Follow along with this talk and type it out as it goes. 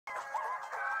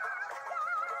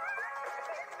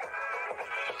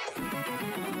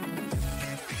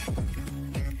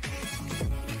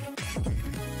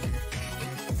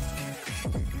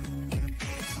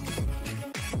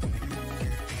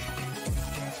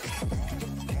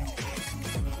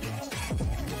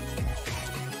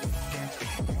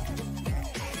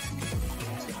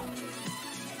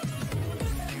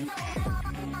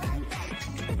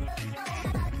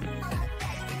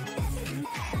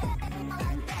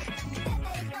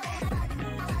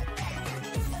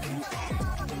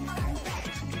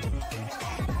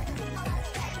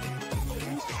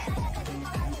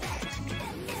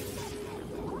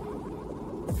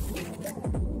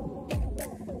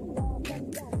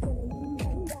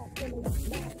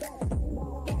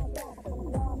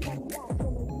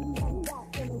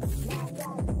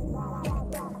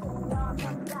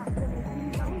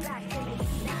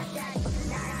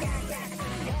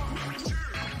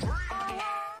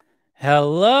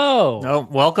Hello. Oh,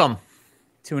 welcome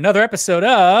to another episode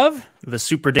of the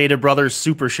Super Data Brothers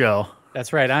Super Show.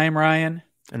 That's right. I am Ryan.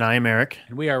 And I am Eric.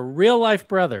 And we are real life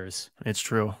brothers. It's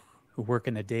true. Who work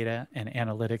in the data and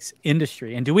analytics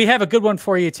industry. And do we have a good one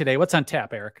for you today? What's on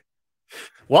tap, Eric?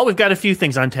 Well, we've got a few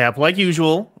things on tap. Like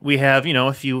usual, we have,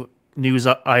 a few news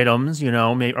items,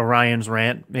 maybe Orion's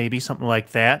rant, maybe something like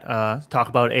that. Talk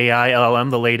about AI, LLM,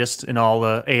 the latest in all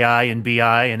the AI and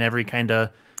BI and every kind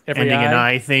of ending an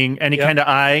I thing, any kind of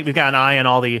I. We've got an I in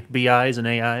all the BIs and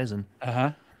AIs, and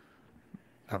I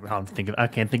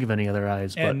can't think of any other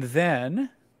I's. And then,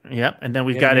 and then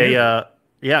we've got an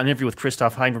interview with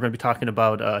Christoph Hein. We're going to be talking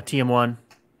about TM1,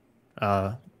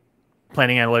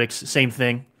 planning analytics, same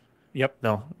thing. Yep.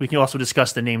 No, we can also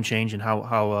discuss the name change and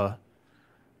how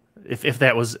if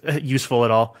that was useful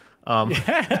at all.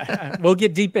 We'll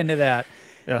get deep into that.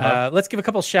 Let's give a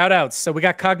couple shout outs. So we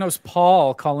got Cognos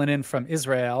Paul calling in from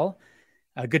Israel.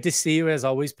 Good to see you as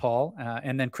always, Paul.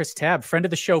 And then Chris Tabb, friend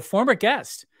of the show, former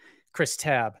guest, Chris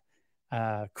Tabb.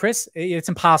 Chris, it's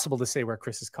impossible to say where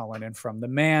Chris is calling in from. The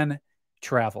man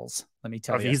travels, let me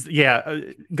tell you.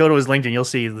 Go to his LinkedIn. You'll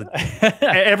see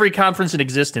every conference in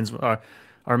existence.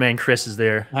 Our man Chris is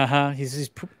there. He's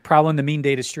prowling the mean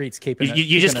data streets.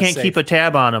 You just can't keep a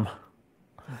tab on him.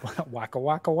 Waka,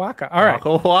 waka, waka. All right.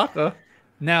 Waka, waka.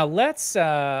 Now let's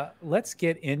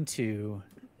get into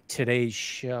today's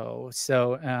show.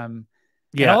 So one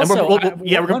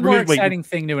more exciting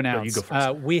thing to announce.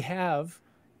 We have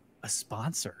a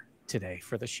sponsor today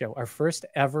for the show. Our first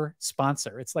ever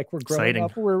sponsor. It's like we're growing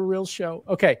up. We're a real show.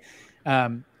 Okay,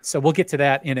 so we'll get to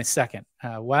that in a second.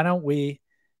 Why don't we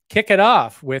kick it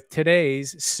off with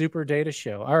today's Super Data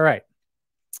Show? All right,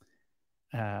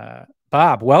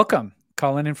 Bob, welcome.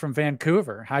 Calling in from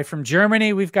Vancouver. Hi from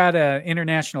Germany. We've got an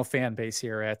international fan base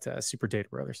here at Super Data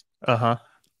Brothers.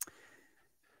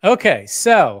 Okay,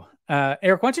 so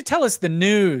Eric, why don't you tell us the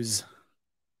news?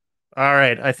 All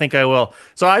right, I think I will.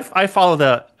 So I follow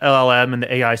the LLM and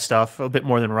the AI stuff a bit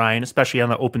more than Ryan, especially on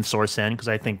the open source end, because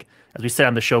I think, as we said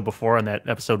on the show before on that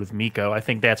episode with Miko, I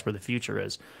think that's where the future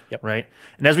is. Yep. Right?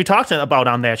 And as we talked about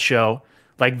on that show,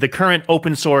 like the current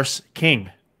open source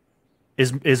king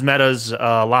is Meta's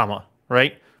Llama.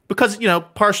 Right? Because,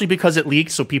 partially because it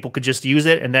leaked so people could just use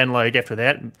it. And then like after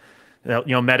that,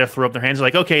 Meta threw up their hands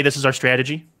like, okay, this is our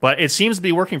strategy. But it seems to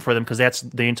be working for them because that's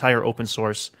the entire open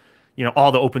source,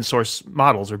 all the open source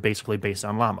models are basically based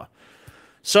on Llama.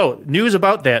 So news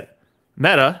about that,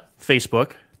 Meta,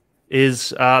 Facebook,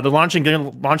 is they're launching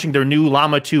their new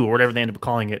Llama 2 or whatever they end up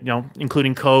calling it,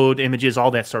 including code, images,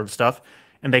 all that sort of stuff.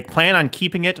 And they plan on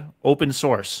keeping it open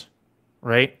source,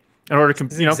 right? In order to,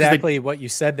 exactly what you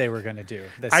said they were going to do.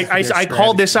 I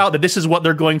called this out that this is what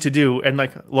they're going to do, and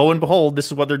like lo and behold, this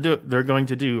is what they're going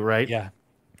to do, right? Yeah.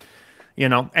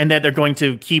 And that they're going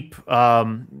to keep.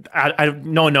 No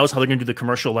one knows how they're going to do the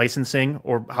commercial licensing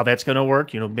or how that's going to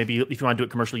work. Maybe if you want to do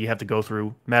it commercially, you have to go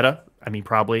through Meta. I mean,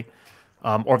 probably,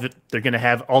 or if they're going to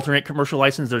have alternate commercial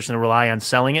license, they're just going to rely on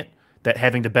selling it. That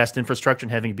having the best infrastructure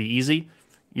and having it be easy,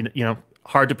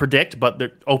 hard to predict, but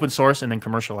they're open source and then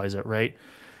commercialize it, right?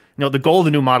 The goal of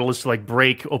the new model is to like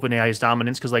break OpenAI's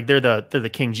dominance because like they're the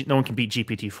king. No one can beat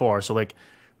GPT-4. So like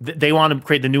they want to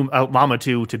create the new Llama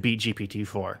 2 to beat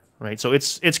GPT-4, right? So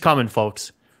it's coming,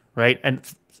 folks, right? And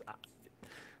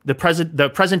the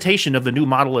presentation of the new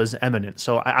model is imminent.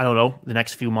 So I don't know, the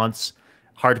next few months,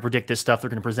 hard to predict this stuff. They're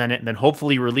going to present it and then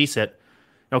hopefully release it.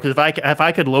 Because if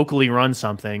I could locally run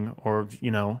something or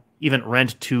even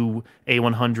rent 2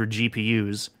 A100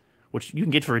 GPUs, which you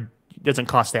can get it doesn't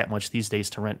cost that much these days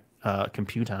to rent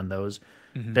compute on those.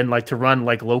 Then like to run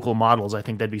like local models, I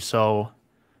think that'd be so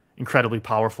incredibly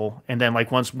powerful. And then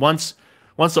like once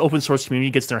the open source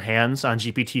community gets their hands on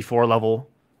GPT-4 level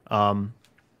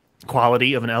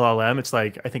quality of an LLM, it's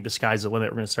like, I think the sky's the limit.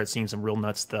 We're going to start seeing some real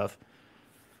nuts stuff.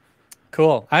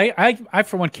 Cool. I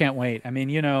for one can't wait. I mean,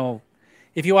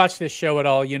 if you watch this show at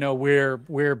all,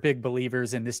 we're big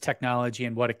believers in this technology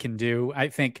and what it can do. I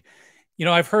think,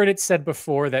 I've heard it said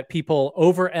before that people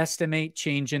overestimate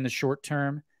change in the short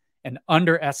term and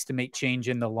underestimate change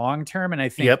in the long term. And I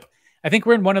think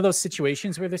we're in one of those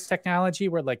situations where this technology,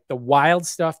 where like the wild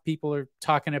stuff people are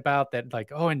talking about, that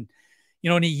like, oh, and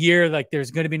in a year, like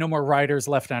there's going to be no more writers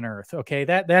left on Earth. Okay,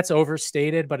 that's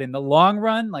overstated, but in the long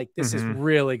run, like this is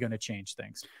really going to change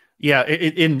things. Yeah,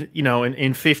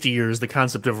 in 50 years, the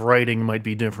concept of writing might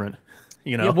be different.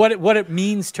 Yeah, what it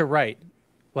means to write,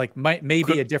 like may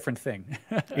be a different thing.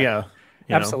 Yeah,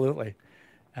 absolutely.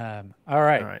 All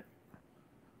right.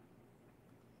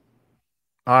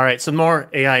 All right. Some more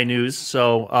AI news.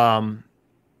 So,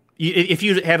 if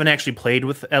you haven't actually played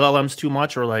with LLMs too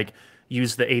much, or like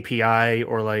use the API,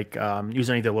 or like use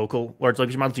any of the local large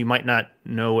language models, you might not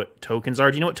know what tokens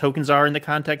are. Do you know what tokens are in the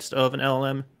context of an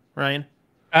LLM, Ryan?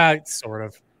 Sort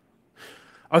of.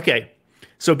 Okay.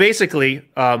 So basically,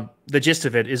 the gist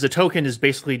of it is a token is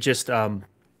basically just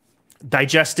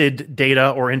digested data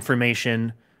or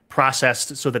information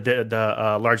processed so that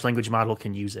the large language model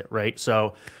can use it, right?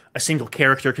 So a single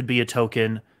character could be a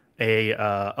token,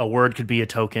 a word could be a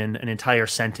token, an entire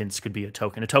sentence could be a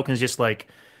token. A token is just like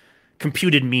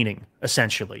computed meaning,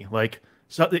 essentially, like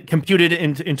computed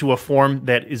into a form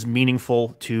that is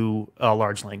meaningful to a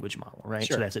large language model, right?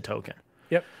 Sure. So that's a token.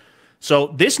 Yep. So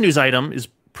this news item is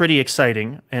pretty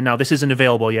exciting, and now this isn't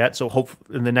available yet, so hope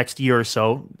in the next year or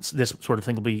so this sort of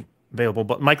thing will be available.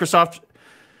 But Microsoft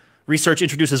Research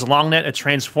introduces LongNet, a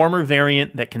transformer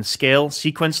variant that can scale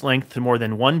sequence length to more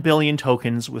than 1 billion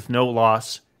tokens with no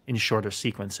loss in shorter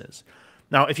sequences.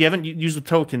 Now, if you haven't used the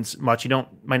tokens much, you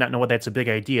might not know what that's a big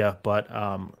idea, but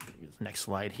next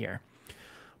slide here.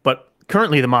 But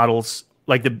currently the models,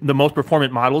 like the most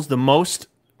performant models, the most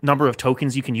number of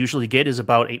tokens you can usually get is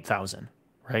about 8,000,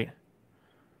 right?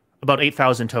 About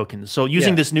 8,000 tokens. So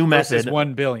using this new method... Versus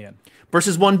 1 billion.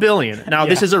 Versus 1 billion. Now,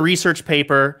 this is a research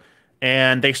paper,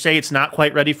 and they say it's not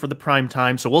quite ready for the prime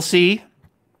time, so we'll see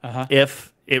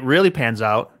if it really pans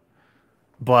out.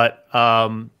 But...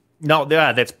 no,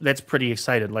 yeah, that's pretty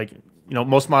excited. Like,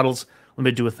 most models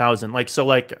limited to 1,000. Like, so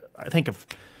like, I think of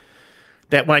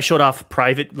that when I showed off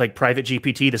private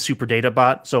GPT, the super data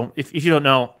bot. So if you don't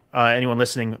know, anyone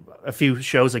listening, a few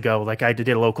shows ago, like I did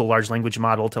a local large language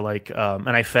model to like, and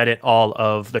I fed it all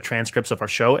of the transcripts of our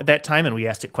show at that time, and we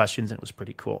asked it questions, and it was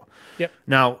pretty cool. Yep.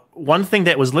 Now, one thing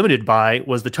that was limited by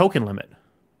was the token limit,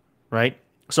 right?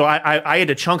 So I had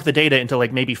to chunk the data into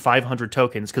like maybe 500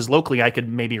 tokens, because locally I could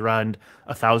maybe run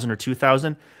 1,000 or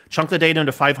 2,000. Chunk the data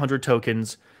into 500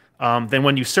 tokens. Then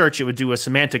when you search, it would do a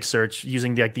semantic search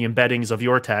using the embeddings of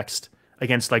your text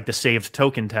against like the saved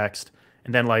token text,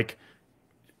 and then like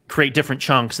create different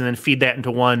chunks and then feed that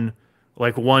into one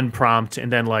prompt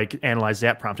and then like analyze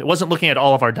that prompt. It wasn't looking at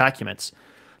all of our documents.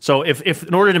 So if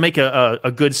in order to make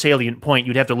a good salient point,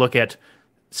 you'd have to look at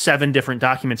 7 different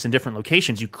documents in different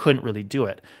locations, you couldn't really do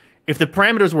it. If the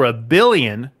parameters were 1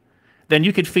 billion, then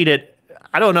you could feed it,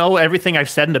 I don't know, everything I've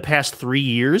said in the past 3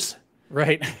 years.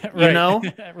 Right.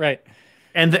 Right.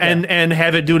 And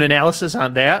have it do an analysis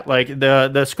on that. Like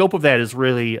the scope of that is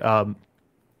really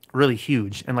really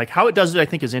huge. And like how it does it, I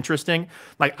think, is interesting.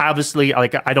 Like obviously,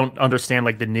 like I don't understand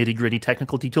like the nitty-gritty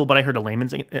technical detail, but I heard a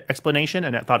layman's explanation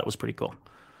and I thought it was pretty cool.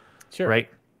 Sure. Right.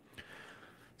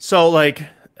 So like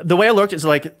the way I looked is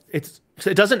like it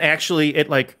doesn't actually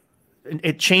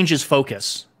it changes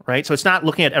focus, right? So it's not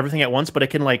looking at everything at once, but it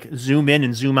can like zoom in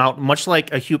and zoom out, much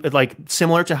like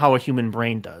similar to how a human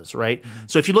brain does, right? Mm-hmm.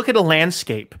 So if you look at a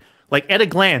landscape, like at a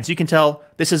glance, you can tell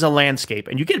this is a landscape,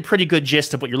 and you get a pretty good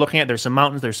gist of what you're looking at. There's some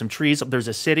mountains, there's some trees, there's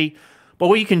a city. But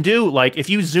what you can do, like if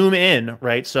you zoom in,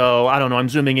 right? So I don't know, I'm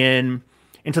zooming in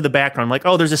into the background, like,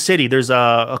 oh, there's a city, there's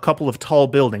a couple of tall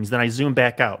buildings. Then I zoom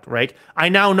back out, right? I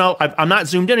now know, I'm not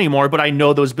zoomed in anymore, but I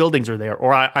know those buildings are there.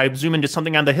 Or I zoom into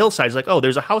something on the hillside. It's like, oh,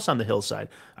 there's a house on the hillside.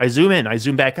 I zoom in, I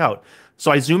zoom back out. So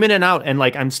I zoom in and out, and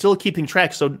like I'm still keeping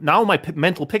track. So now my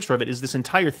mental picture of it is this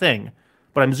entire thing,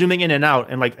 but I'm zooming in and out.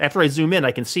 And like after I zoom in,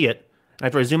 I can see it. And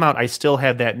after I zoom out, I still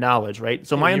have that knowledge, right?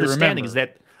 So my understanding is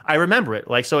that I remember it.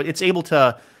 Like, so it's able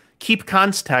to keep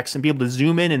context and be able to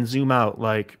zoom in and zoom out,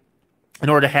 like, in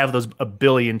order to have those 1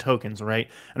 billion tokens, right?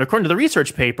 And according to the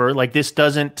research paper, like this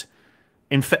doesn't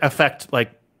affect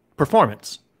like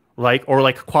performance, like, or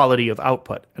like quality of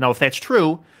output. Now, if that's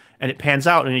true, and it pans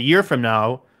out in a year from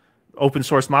now, open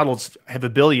source models have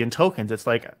 1 billion tokens. It's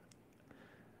like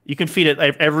you can feed it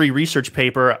every research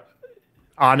paper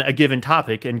on a given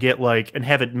topic and get like and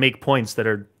have it make points that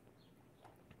are,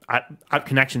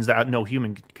 connections that no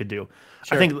human could do.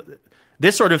 Sure. I think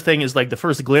this sort of thing is like the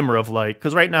first glimmer of like,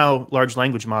 because right now large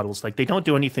language models, like they don't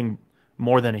do anything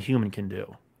more than a human can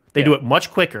do. They do it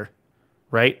much quicker,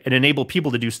 right? And enable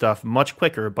people to do stuff much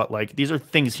quicker. But like these are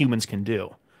things humans can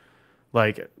do.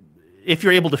 Like if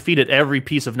you're able to feed it every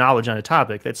piece of knowledge on a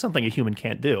topic, that's something a human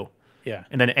can't do. Yeah.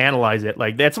 And then analyze it.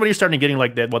 Like that's when you're starting getting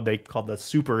like that, what they call the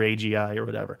super AGI or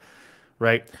whatever,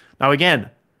 right? Now again,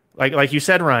 like you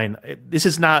said, Ryan, this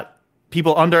is not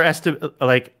people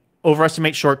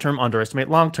overestimate short term, underestimate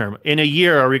long term. In a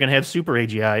year, are we going to have super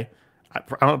AGI?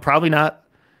 Probably not.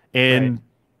 In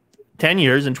 10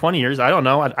 years and 20 years, I don't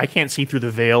know. I can't see through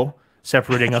the veil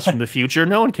separating us from the future.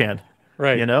 No one can.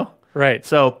 Right. You know? Right.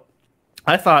 So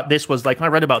I thought this was like, when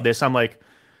I read about this, I'm like,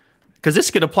 because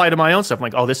this could apply to my own stuff. I'm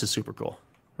like, oh, this is super cool.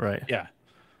 Right. Yeah.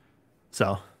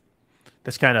 So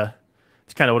that's kind of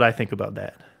what I think about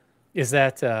that. Is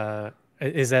that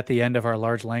the end of our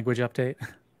large language update?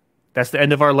 That's the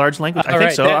end of our large language. I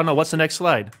think so. I don't know. What's the next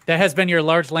slide? That has been your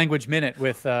large language minute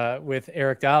with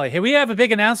Eric Dolly. Hey, we have a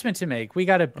big announcement to make. We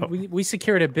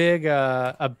secured a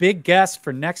big guest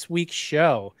for next week's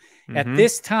show. At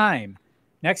this time,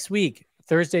 next week,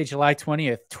 Thursday, July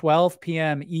 20th, 12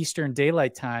 p.m. Eastern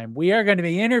Daylight Time, we are going to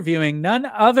be interviewing none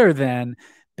other than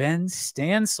Ben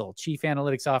Stansel, Chief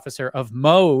Analytics Officer of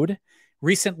Mode,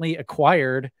 recently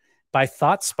acquired by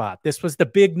ThoughtSpot. This was the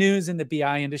big news in the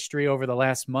BI industry over the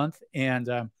last month, and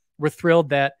we're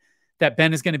thrilled that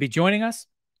Ben is going to be joining us.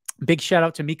 Big shout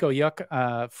out to Miko Yuk,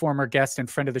 former guest and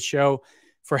friend of the show,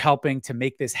 for helping to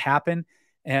make this happen.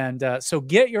 And so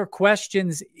get your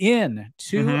questions in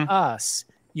to us.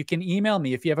 You can email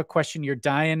me if you have a question you're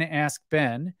dying to ask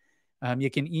Ben. You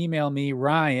can email me,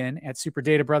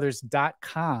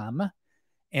 ryan@superdatabrothers.com,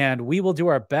 and we will do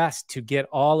our best to get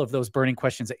all of those burning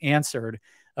questions answered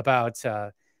about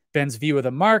Ben's view of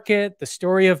the market, the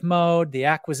story of Mode, the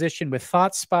acquisition with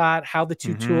ThoughtSpot, how the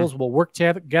two tools will work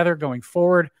together going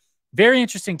forward. Very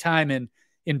interesting time in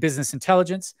business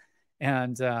intelligence,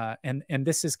 and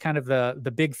this is kind of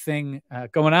the big thing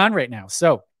going on right now.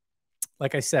 So,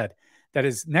 like I said, that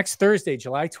is next Thursday,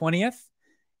 July 20th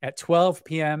at 12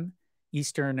 p.m.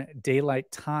 Eastern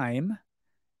Daylight Time.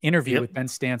 Interview with Ben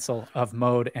Stansel of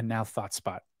Mode and now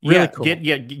ThoughtSpot. Really cool.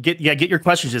 Get your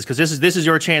questions, because this is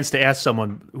your chance to ask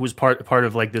someone who's part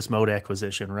of like this Mode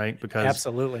acquisition, right? Because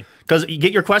absolutely, because you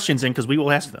get your questions in, because we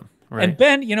will ask them. Right. And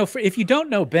Ben, if you don't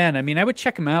know Ben, I mean, I would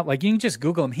check him out. Like, you can just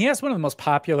Google him. He has one of the most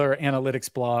popular analytics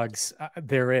blogs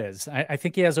there is. I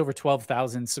think he has over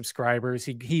 12,000 subscribers.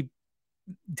 He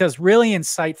does really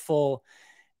insightful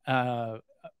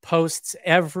posts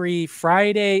every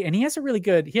Friday, and he has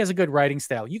a good writing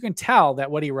style. You can tell that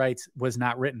what he writes was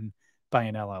not written by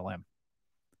an LLM.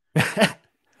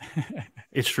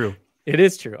 It's true. It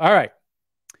is true. All right.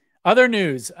 Other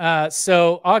news.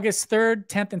 So August 3rd,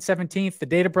 10th, and 17th, the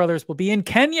Data Brothers will be in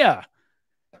Kenya.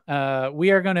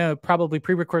 We are going to probably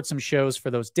pre-record some shows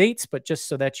for those dates, but just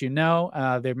so that you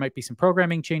know, there might be some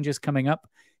programming changes coming up.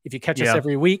 If you catch us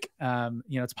every week,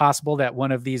 it's possible that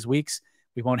one of these weeks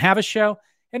we won't have a show.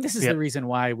 And this is the reason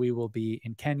why we will be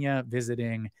in Kenya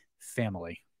visiting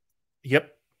family.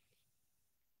 Yep.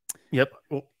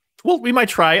 Well, we might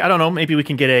try. I don't know. Maybe we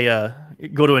can get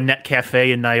go to a net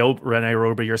cafe in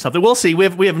Nairobi or something. We'll see.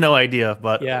 We have no idea,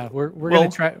 but yeah, we're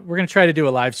gonna try. We're gonna try to do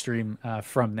a live stream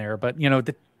from there. But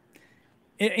the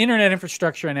internet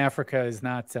infrastructure in Africa is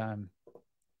not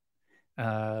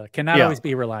cannot always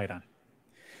be relied on.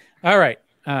 All right.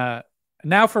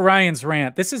 Now for Ryan's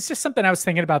rant. This is just something I was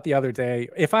thinking about the other day.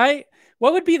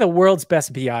 What would be the world's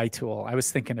best BI tool? I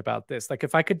was thinking about this. Like,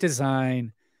 if I could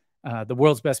design the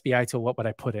world's best BI tool, what would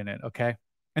I put in it? Okay.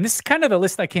 And this is kind of the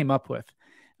list I came up with.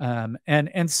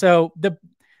 And so the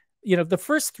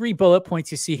first three bullet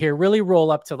points you see here really roll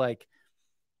up to like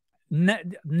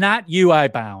not UI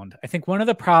bound. I think one of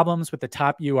the problems with the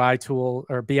top UI tool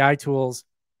or BI tools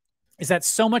is that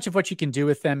so much of what you can do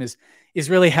with them is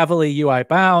really heavily UI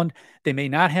bound. They may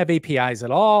not have APIs at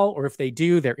all, or if they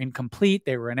do, they're incomplete.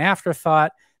 They were an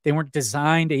afterthought. They weren't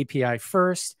designed API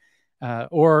first.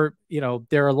 Or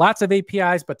there are lots of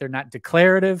APIs, but they're not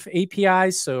declarative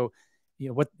APIs. So,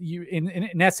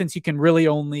 in essence, you can really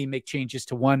only make changes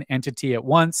to one entity at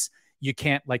once. You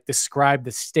can't like describe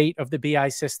the state of the BI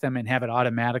system and have it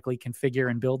automatically configure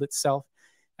and build itself.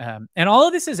 And all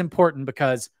of this is important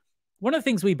because one of the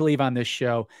things we believe on this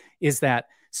show is that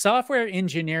software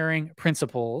engineering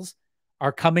principles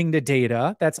are coming to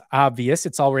data. That's obvious.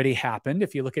 It's already happened.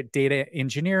 If you look at data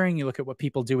engineering, you look at what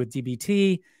people do with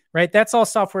DBT, right? That's all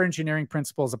software engineering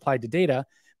principles applied to data,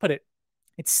 but it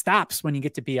stops when you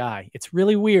get to BI. It's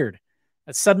really weird.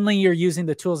 Suddenly you're using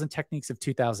the tools and techniques of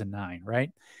 2009,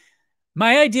 right?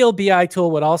 My ideal BI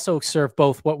tool would also serve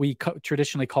both what we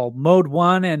traditionally call mode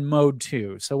 1 and mode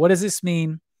 2. So what does this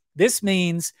mean? This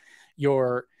means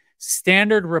your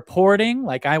standard reporting,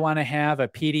 like I want to have a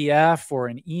PDF or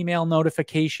an email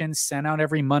notification sent out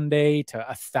every Monday to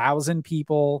 1,000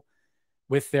 people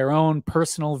with their own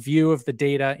personal view of the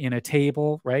data in a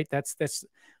table, right? That's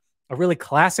a really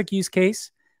classic use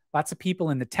case. Lots of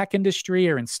people in the tech industry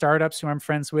or in startups who I'm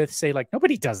friends with say, like,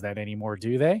 nobody does that anymore,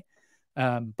 do they?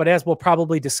 But as we'll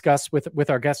probably discuss with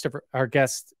our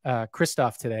guest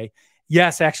Christoph today,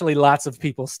 yes, actually lots of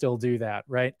people still do that,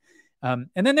 right? And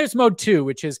then there's mode 2,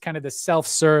 which is kind of the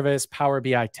self-service Power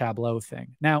BI Tableau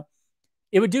thing. Now,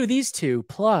 it would do these two,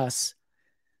 plus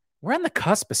we're on the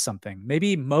cusp of something.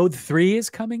 Maybe mode 3 is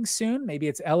coming soon. Maybe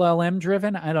it's LLM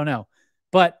driven. I don't know.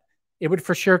 But it would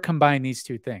for sure combine these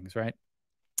two things, right?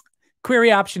 Query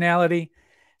optionality.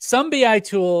 Some BI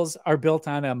tools are built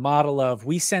on a model of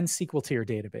we send SQL to your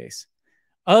database.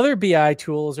 Other BI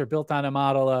tools are built on a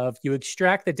model of you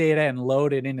extract the data and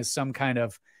load it into some kind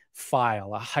of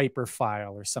file, a hyper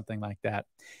file or something like that.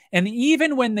 And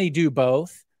even when they do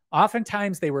both,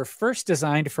 oftentimes they were first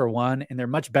designed for one and they're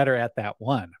much better at that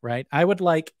one, right? I would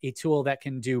like a tool that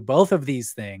can do both of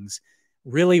these things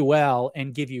really well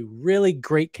and give you really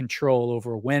great control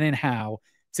over when and how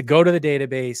to go to the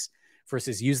database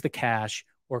versus use the cache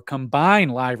or combine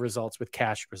live results with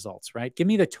cache results, right? Give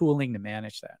me the tooling to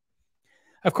manage that.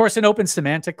 Of course, an open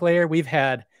semantic layer. We've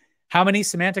had how many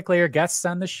semantic layer guests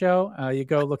on the show? You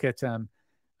go look at 3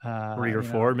 or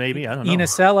 4, maybe. I don't know. Ina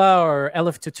Sella or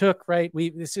Elif Tutuk, right?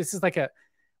 This is like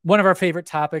one of our favorite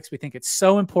topics. We think it's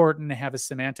so important to have a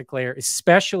semantic layer,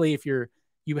 especially if you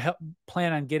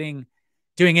plan on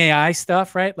doing AI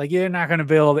stuff, right? Like you're not going to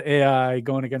build AI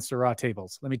going against the raw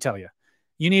tables. Let me tell you,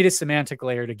 you need a semantic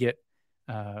layer to get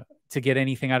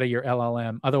anything out of your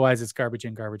LLM. Otherwise, it's garbage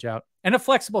in, garbage out. And a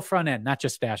flexible front end, not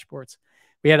just dashboards.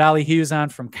 We had Ali Hughes on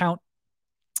from Count,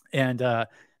 and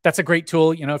that's a great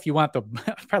tool. You know, if you want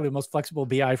probably the most flexible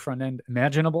BI front end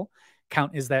imaginable,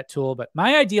 Count is that tool. But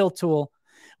my ideal tool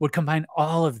would combine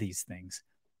all of these things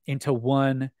into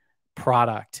one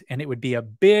product, and it would be a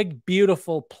big,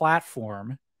 beautiful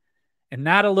platform and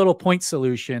not a little point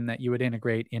solution that you would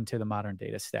integrate into the modern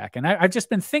data stack. And I've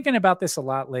just been thinking about this a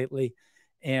lot lately,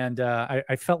 and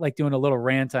I felt like doing a little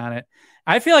rant on it.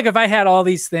 I feel like if I had all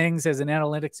these things as an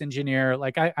analytics engineer,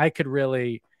 like I could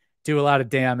really do a lot of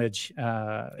damage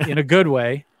in a good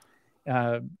way,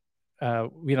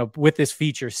 with this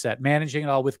feature set, managing it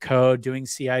all with code, doing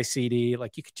CI/CD.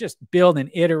 Like you could just build and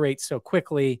iterate so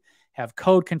quickly, have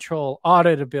code control,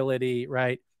 auditability,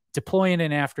 right? Deploy in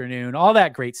an afternoon, all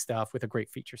that great stuff with a great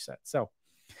feature set. So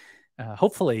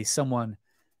hopefully someone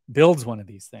builds one of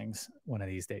these things one of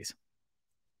these days.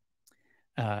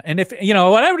 And if,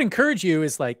 what I would encourage you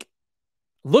is like,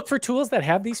 look for tools that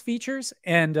have these features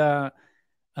and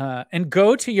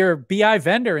go to your BI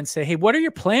vendor and say, hey, what are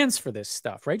your plans for this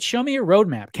stuff, right? Show me your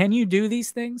roadmap. Can you do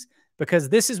these things? Because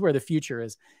this is where the future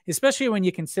is, especially when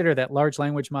you consider that large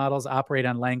language models operate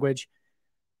on language.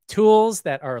 Tools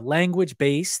that are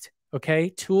language-based, okay?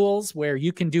 Tools where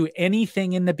you can do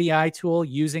anything in the BI tool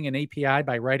using an API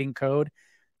by writing code,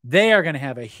 they are going to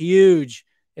have a huge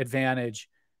advantage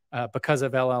because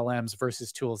of LLMs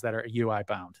versus tools that are UI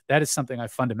bound. That is something I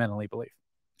fundamentally believe.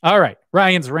 All right,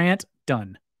 Ryan's rant,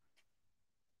 done.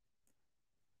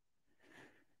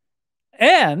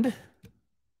 And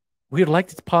we would like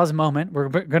to pause a moment. We're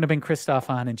going to bring Christoph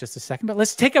on in just a second, but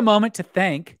let's take a moment to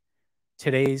thank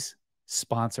today's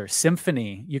sponsor,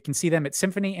 Symphony. You can see them at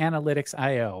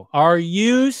symphonyanalytics.io. Are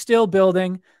you still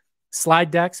building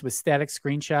slide decks with static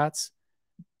screenshots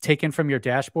taken from your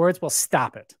dashboards? Well,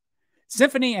 stop it.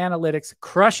 Symphony Analytics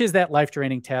crushes that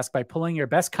life-draining task by pulling your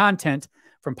best content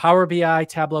from Power BI,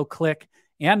 Tableau, Click,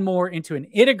 and more into an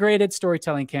integrated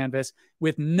storytelling canvas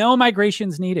with no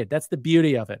migrations needed. That's the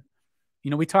beauty of it.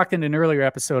 We talked in an earlier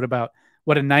episode about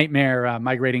what a nightmare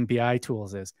migrating BI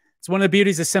tools is. It's one of the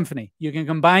beauties of Symphony. You can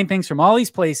combine things from all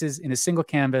these places in a single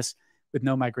canvas with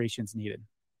no migrations needed.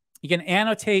 You can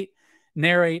annotate,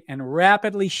 narrate, and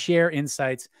rapidly share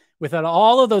insights without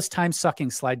all of those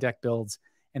time-sucking slide deck builds,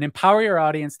 and empower your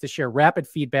audience to share rapid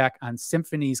feedback on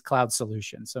Symphony's cloud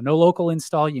solution. So no local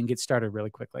install, you can get started really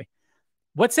quickly.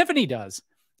 What Symphony does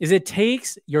is it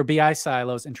takes your BI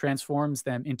silos and transforms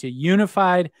them into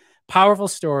unified, powerful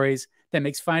stories that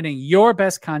makes finding your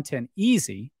best content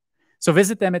easy. So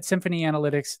visit them at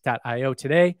symphonyanalytics.io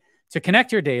today to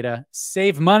connect your data,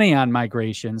 save money on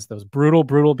migrations, those brutal,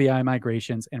 brutal BI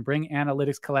migrations, and bring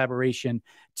analytics collaboration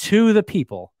to the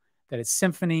people. That is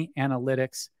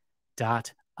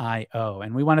symphonyanalytics.io.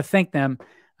 And we want to thank them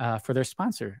for their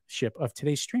sponsorship of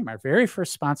today's stream, our very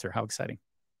first sponsor. How exciting.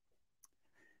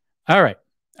 All right.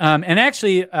 And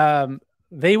actually,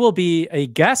 they will be a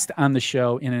guest on the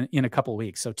show in a couple of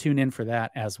weeks. So tune in for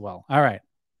that as well. All right.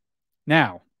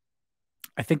 Now,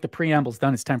 I think the preamble's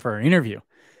done. It's time for our interview.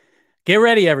 Get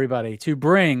ready, everybody, to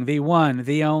bring the one,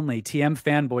 the only TM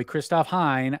fanboy, Christoph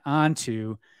Hein,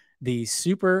 onto the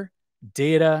Super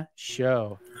Data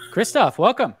Show. Christoph,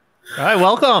 welcome. Hi,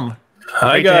 welcome.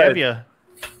 Hi, Great guys. to have you.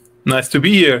 Nice to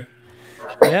be here.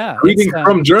 Yeah. Greetings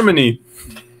from Germany.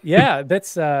 Yeah,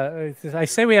 that's. I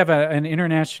say we have an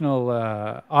international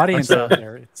audience out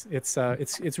there.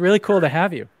 It's really cool to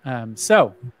have you.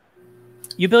 So,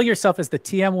 you bill yourself as the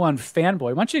TM1 fanboy.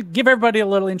 Why don't you give everybody a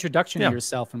little introduction to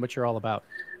yourself and what you're all about?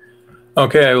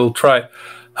 Okay, I will try.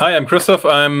 Hi, I'm Christoph.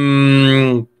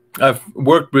 I've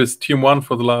worked with TM1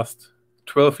 for the last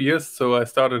 12 years. So I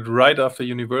started right after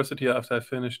university, after I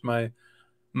finished my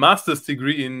master's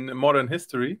degree in modern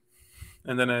history.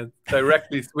 And then I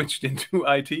directly switched into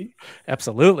IT.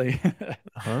 Absolutely.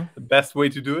 The best way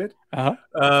to do it.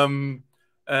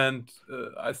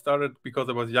 I started because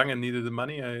I was young and needed the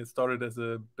money. I started as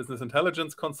a business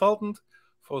intelligence consultant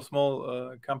for a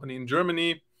small company in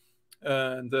Germany.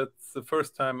 And that's the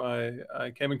first time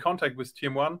I came in contact with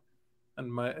TM1.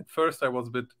 And at first I was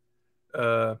a bit,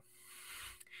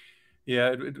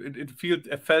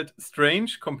 it felt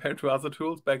strange compared to other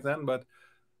tools back then. But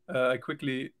I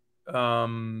quickly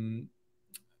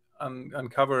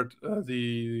uncovered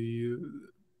the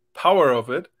power of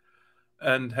it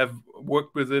and have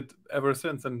worked with it ever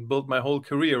since and built my whole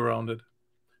career around it.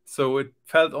 So it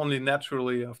felt only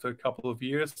naturally after a couple of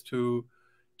years to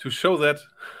show that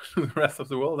to the rest of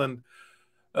the world. And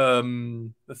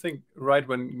I think right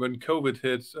when COVID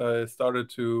hit, I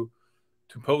started to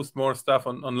post more stuff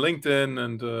on LinkedIn,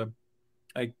 and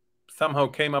I somehow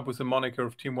came up with the moniker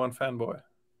of TM1 fanboy.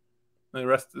 The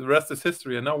rest is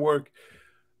history. I now work,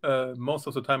 most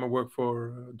of the time I work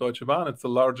for Deutsche Bahn. It's the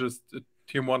largest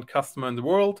TM1 customer in the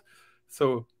world.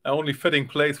 So a only fitting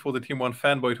place for the TM1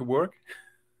 fanboy to work.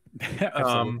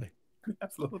 Absolutely.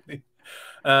 Absolutely.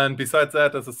 And besides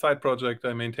that, as a side project,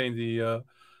 I maintain the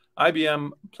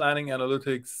IBM Planning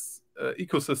Analytics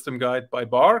Ecosystem Guide by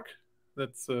BARC.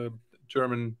 That's a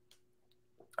German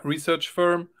research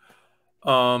firm.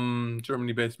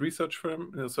 Germany-based research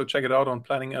firm. So check it out on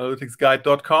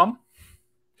planninganalyticsguide.com.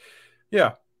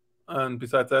 Yeah, and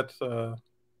besides that,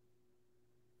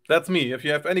 that's me. If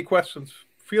you have any questions,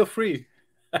 feel free.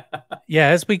 Yeah,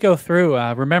 as we go through,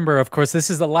 remember, of course,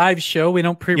 this is a live show. We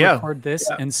don't pre-record this,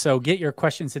 and so get your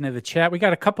questions into the chat. We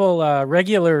got a couple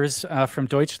regulars from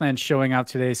Deutschland showing out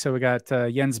today. So we got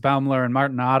Jens Baumler and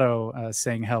Martin Otto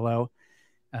saying hello.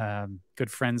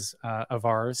 Good friends of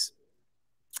ours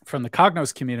from the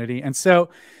Cognos community. And so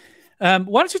why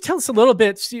don't you tell us a little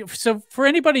bit, so for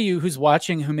anybody who's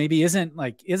watching who maybe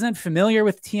isn't familiar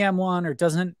with TM1 or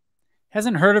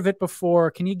hasn't heard of it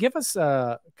before, can you give us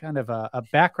a kind of a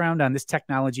background on this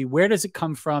technology? Where does it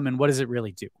come from and what does it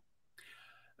really do?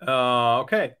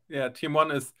 Okay, yeah,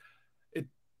 TM1 is,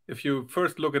 if you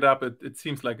first look it up, it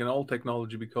seems like an old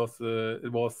technology because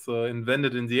it was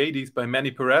invented in the 80s by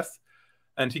Manny Perez,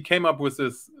 and he came up with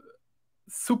this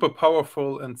super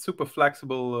powerful and super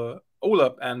flexible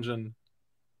OLAP engine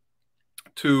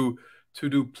to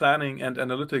do planning and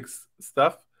analytics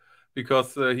stuff,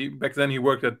 because back then he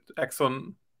worked at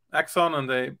Exxon,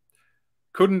 and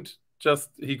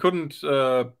he couldn't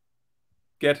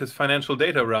get his financial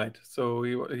data right. So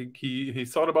he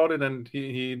thought about it, and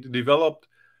he developed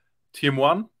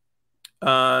TM1,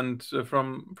 and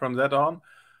from that on,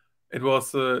 it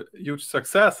was a huge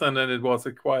success, and then it was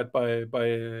acquired by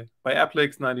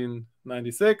Applix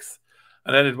 1996,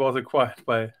 and then it was acquired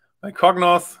by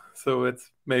Cognos. So it's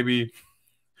maybe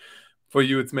for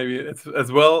you, it's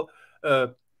as well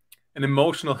an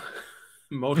emotional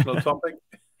topic.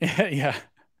 Yeah.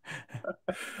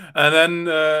 And then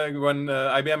when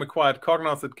IBM acquired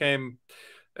Cognos, it came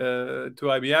to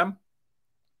IBM.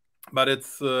 But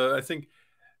it's I think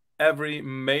every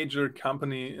major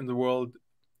company in the world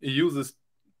uses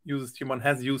TM1,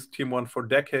 has used TM1 for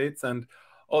decades, and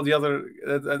all the other.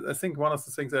 I think one of the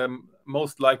things I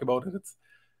most like about it,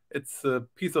 it's a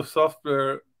piece of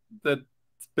software that's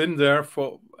been there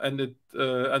for, and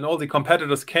all the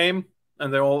competitors came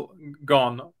and they're all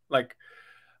gone. Like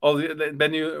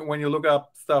when you look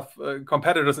up stuff,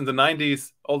 competitors in the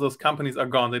 90s, all those companies are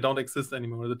gone. They don't exist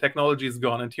anymore. The technology is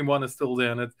gone, and TM1 is still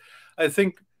there. And I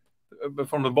think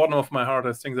from the bottom of my heart,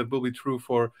 I think that will be true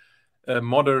for a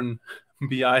modern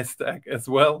BI stack as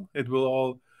well. It will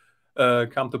all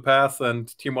come to pass, and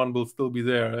TM1 will still be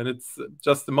there. And it's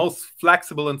just the most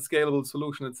flexible and scalable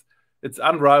solution. It's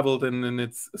unrivaled in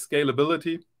its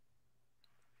scalability.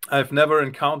 I've never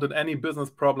encountered any business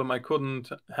problem I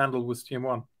couldn't handle with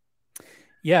TM1.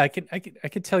 Yeah, I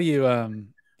could tell you,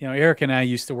 you know, Eric and I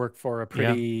used to work for a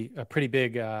pretty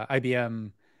big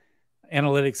IBM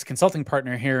analytics consulting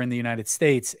partner here in the United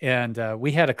States, and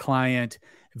we had a client,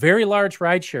 very large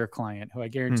rideshare client, who I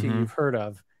guarantee you've heard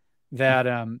of, that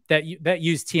that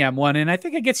used TM1. And I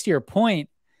think it gets to your point,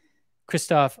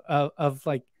 Christoph, of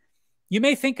like, you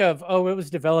may think of, oh, it was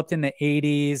developed in the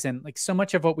 80s, and like so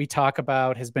much of what we talk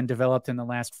about has been developed in the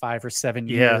last 5 or 7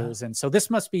 years. And so this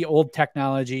must be old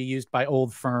technology used by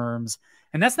old firms.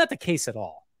 And that's not the case at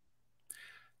all.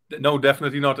 No,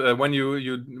 definitely not. When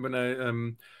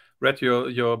I read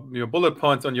your bullet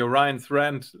points on your Ryan's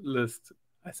rant list,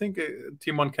 I think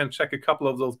TM1 can check a couple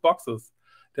of those boxes.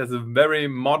 There's a very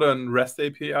modern REST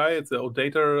API. It's the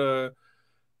OData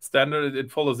standard.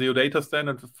 It follows the OData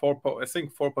standard, I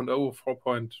think 4.0 or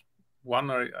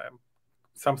 4.1 or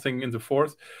something in the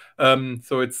fourth.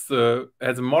 So it's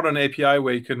has a modern API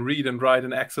where you can read and write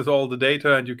and access all the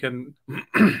data, and you can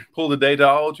pull the data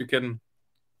out. You can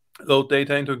load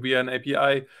data into it via an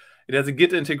API. It has a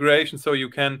Git integration, so you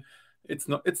can. It's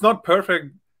not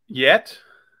perfect yet,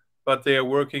 but they are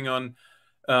working on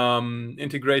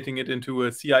integrating it into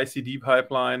a CI/CD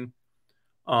pipeline,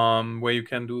 where you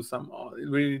can do some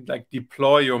really like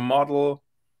deploy your model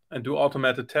and do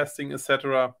automated testing,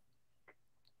 etc.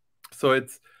 So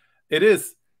it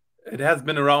has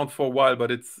been around for a while,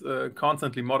 but it's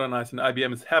constantly modernized, and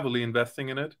IBM is heavily investing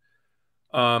in it.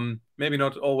 Maybe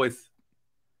not always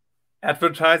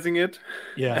advertising it,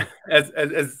 as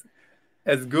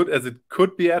good as it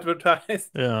could be advertised.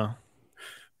 Yeah,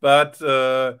 but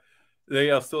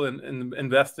they are still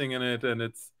investing in it, and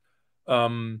it's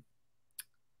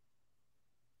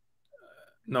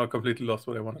no, I completely lost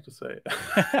what I wanted to say.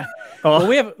 Well,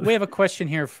 we have a question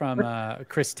here from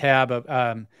Chris Tab.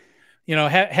 You know,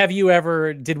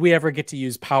 did we ever get to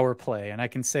use PowerPlay? And I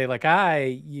can say, like,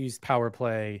 I used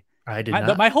PowerPlay. I did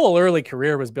not. My whole early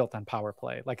career was built on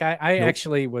PowerPlay. Like I nope.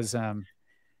 actually was,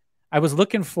 I was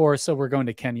looking for, so we're going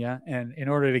to Kenya, and in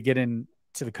order to get into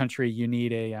the country, you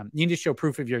need you need to show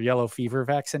proof of your yellow fever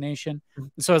vaccination. Mm-hmm.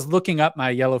 So I was looking up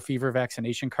my yellow fever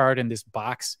vaccination card in this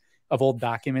box of old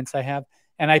documents I have.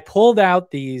 And I pulled out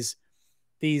these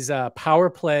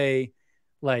PowerPlay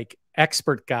like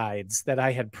expert guides that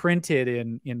I had printed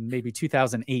in maybe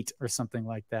 2008 or something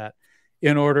like that,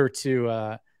 in order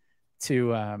to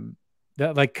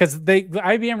like, because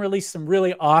IBM released some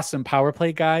really awesome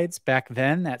PowerPlay guides back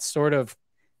then that sort of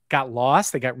got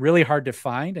lost. They got really hard to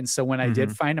find, and so when I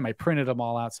did find them, I printed them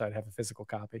all out so I'd have a physical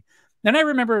copy. And I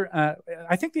remember,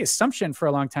 I think the assumption for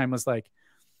a long time was like,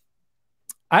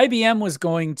 IBM was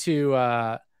going to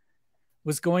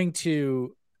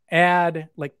add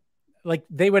like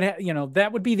they would have, you know,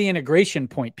 that would be the integration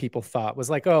point. People thought was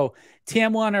like, oh,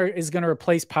 TM1 is going to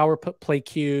replace PowerPlay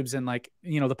cubes, and like,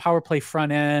 you know, the PowerPlay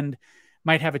front end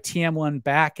might have a TM1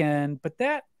 back end, but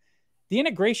the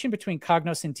integration between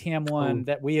Cognos and TM1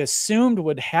 that we assumed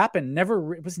would happen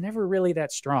was never really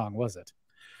that strong, was it?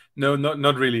 No,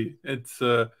 not really. It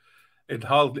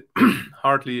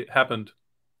hardly happened.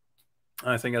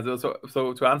 I think so.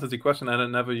 To answer the question, I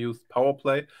never used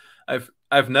PowerPlay.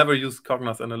 I've never used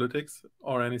Cognos Analytics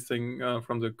or anything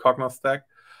from the Cognos stack.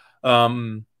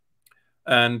 And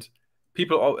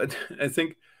people, I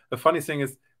think the funny thing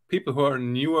is, people who are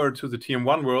newer to the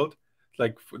TM1 world,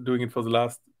 like doing it for the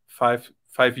last five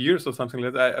years or something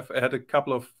like that. I had a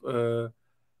couple of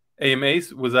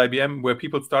AMAs with IBM where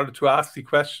people started to ask the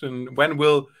question, when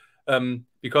will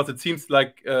because it seems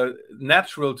like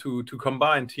natural to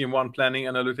combine TM1 planning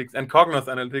analytics and Cognos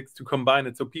analytics, to combine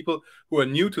it. So people who are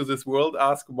new to this world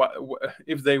ask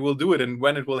if they will do it and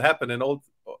when it will happen. And all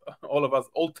of us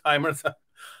old timers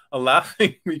are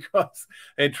laughing because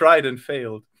they tried and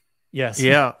failed. Yes.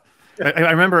 Yeah.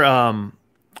 I remember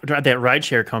at that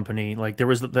rideshare company, like there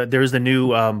was the new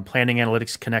planning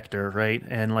analytics connector, right?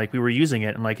 And like we were using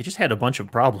it, and like it just had a bunch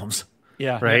of problems.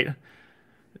 Yeah. Right. Yeah.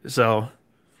 So.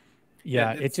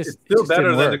 Yeah, it's still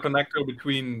better than the connector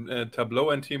between Tableau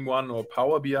and TM1 or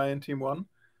Power BI and TM1,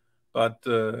 but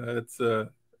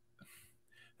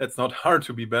it's not hard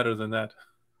to be better than that,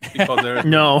 because there is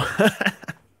no.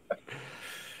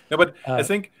 No, but I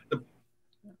think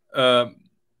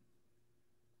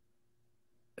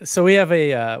so we have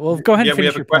a well, go ahead and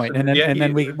finish your point, and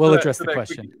then we'll address the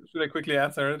question. Should I quickly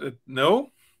answer it?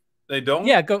 No. They don't.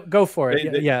 Yeah, go for it.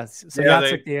 So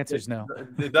Jacek, the answer is no.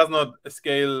 It does not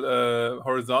scale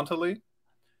horizontally,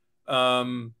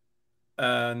 and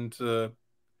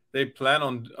they plan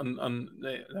on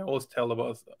they always tell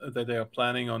us that they are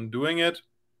planning on doing it,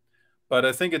 but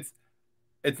I think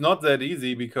it's not that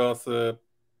easy because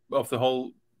of the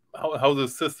whole how the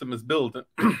system is built,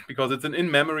 because it's an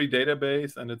in-memory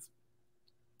database and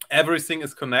everything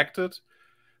is connected,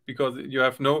 because you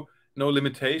have no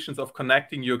limitations of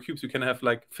connecting your cubes. You can have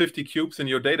like 50 cubes in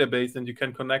your database and you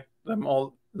can connect them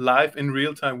all live in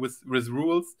real time with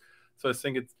rules. So I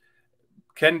think it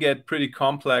can get pretty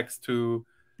complex to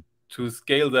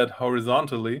scale that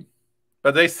horizontally,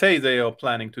 but they say they are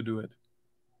planning to do it.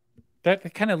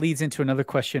 That kind of leads into another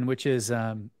question, which is,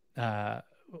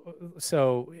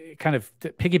 so it kind of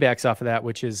piggybacks off of that,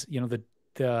 which is,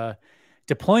 the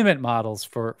deployment models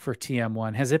for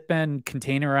TM1. Has it been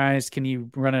containerized? Can you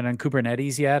run it on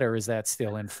Kubernetes yet, or is that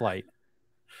still in flight?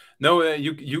 No,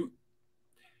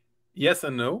 yes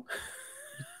and no.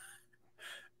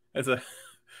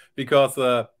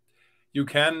 Because you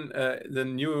can, the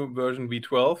new version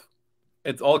V12,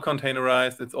 it's all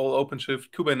containerized, it's all OpenShift,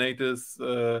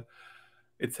 Kubernetes,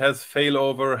 it has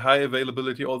failover, high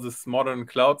availability, all this modern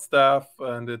cloud stuff,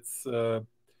 and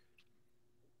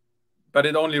but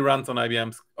it only runs on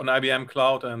IBM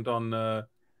Cloud and on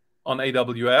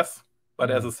AWS,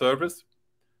 but as a service.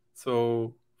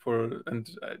 So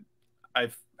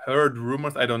I've heard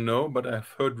rumors, I don't know, but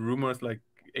I've heard rumors like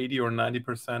 80 or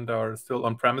 90% are still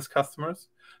on-premise customers,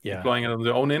 deploying it on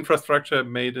their own infrastructure,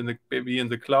 made maybe in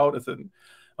the cloud,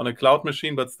 on a cloud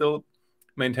machine, but still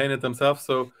maintain it themselves.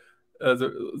 So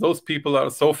those people are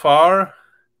so far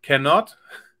cannot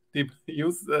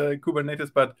use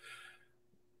Kubernetes, but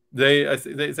they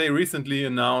recently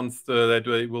announced that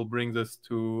they will bring this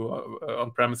to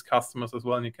on-premise customers as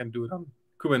well, and you can do it on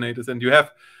Kubernetes. And you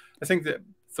have, I think,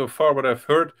 so far what I've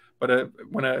heard, but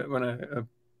when I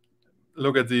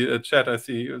look at the chat, I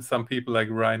see some people like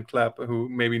Ryan Clapp, who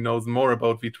maybe knows more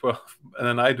about V12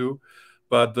 than I do,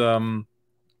 but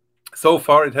so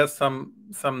far it has some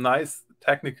nice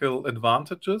technical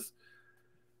advantages,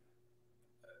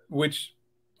 which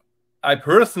I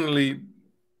personally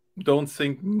don't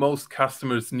think most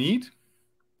customers need,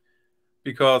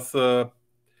 because I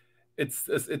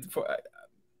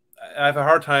have a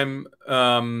hard time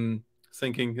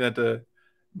thinking that a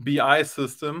BI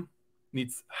system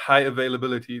needs high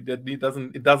availability. That it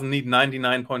doesn't need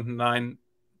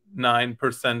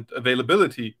 99.99%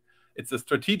 availability. It's a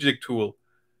strategic tool.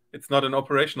 It's not an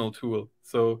operational tool.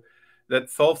 So that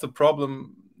solves a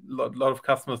problem a lot of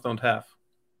customers don't have.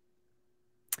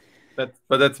 But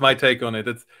that's my take on it.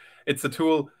 It's a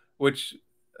tool which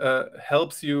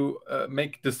helps you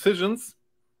make decisions,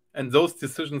 and those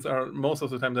decisions are most of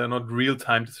the time they're not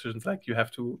real-time decisions. Like you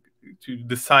have to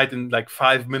decide in like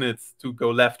 5 minutes to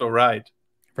go left or right.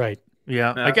 Right.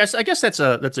 Yeah. I guess that's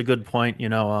a good point.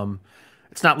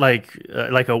 It's not like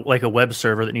a web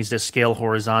server that needs to scale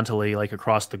horizontally like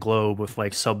across the globe with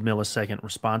like sub-millisecond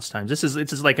response times. This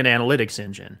is like an analytics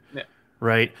engine. Yeah.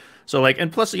 Right. So like,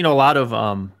 and plus, a lot of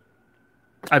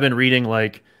I've been reading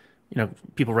like,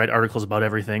 people write articles about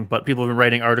everything, but people have been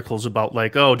writing articles about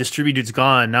like, oh, distributed's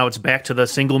gone. Now it's back to the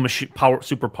single machine,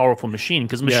 super powerful machine,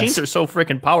 because machines are so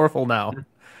freaking powerful now.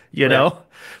 You know,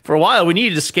 for a while we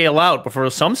needed to scale out, but for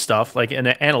some stuff like in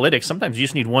analytics, sometimes you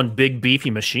just need one big beefy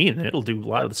machine and it'll do a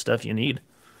lot of the stuff you need.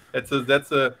 That's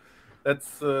what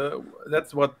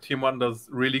TM1 does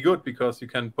really good, because you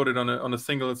can put it on a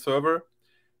single server,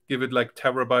 give it like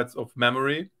terabytes of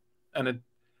memory, and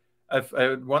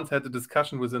I once had a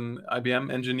discussion with an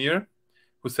IBM engineer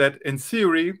who said, in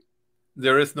theory,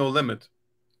 there is no limit.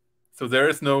 So there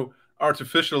is no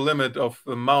artificial limit of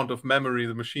the amount of memory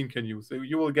the machine can use. So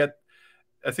you will get,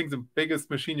 I think the biggest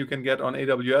machine you can get on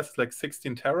AWS is like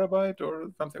 16 terabyte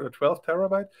or something, or 12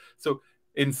 terabyte. So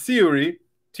in theory,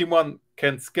 TM1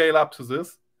 can scale up to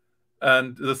this.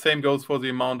 And the same goes for the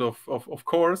amount of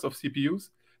cores, of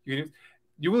CPUs you can use.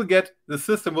 The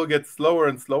system will get slower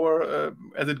and slower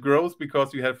as it grows,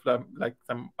 because you have like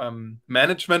some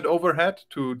management overhead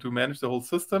to manage the whole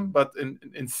system. But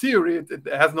in theory, it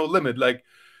has no limit. Like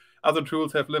other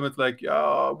tools have limits, like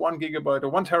 1 gigabyte or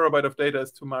 1 terabyte of data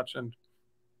is too much. And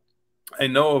I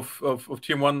know of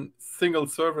TM1 single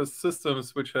service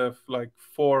systems which have like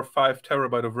 4 or 5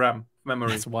 terabyte of RAM memory.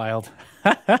 That's wild.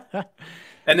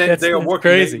 And then they are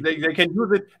working. Crazy. They can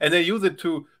use it, and they use it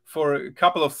for a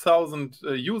couple of thousand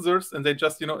users, and they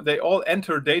just they all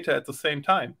enter data at the same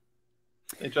time.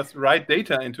 They just write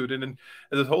data into it, and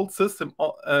the whole system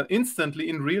instantly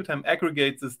in real time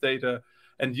aggregates this data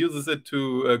and uses it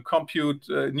to compute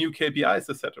new KPIs,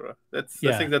 etc. I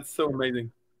think that's so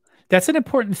amazing. That's an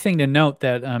important thing to note,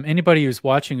 that anybody who's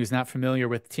watching who's not familiar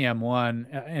with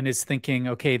TM1 and is thinking,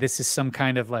 okay, this is some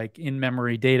kind of like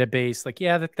in-memory database. Like,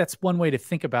 yeah, that's one way to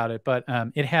think about it, but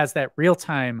it has that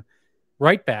real-time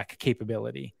write-back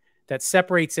capability that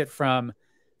separates it from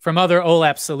other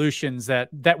OLAP solutions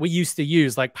that we used to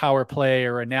use, like Power Play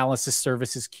or Analysis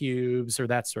Services Cubes or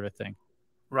that sort of thing.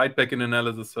 Right back in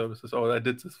analysis services. Oh, I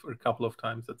did this for a couple of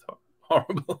times. That's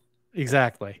horrible.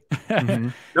 Exactly.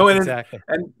 Mm-hmm. No, exactly.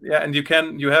 And you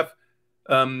have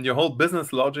your whole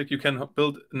business logic. You can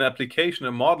build an application,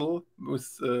 a model with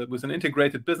an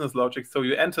integrated business logic. So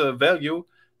you enter a value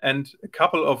and a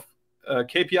couple of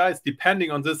KPIs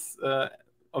depending on this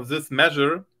of this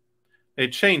measure, they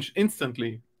change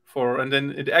instantly and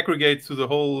then it aggregates to the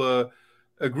whole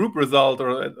a group result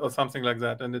or something like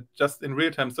that, and it just in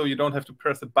real time. So you don't have to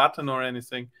press a button or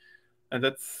anything, and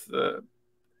that's.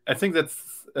 I think that's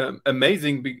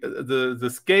amazing.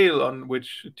 The scale on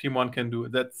which TM1 can do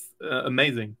it, that's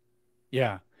amazing.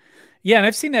 Yeah, and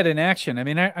I've seen that in action. I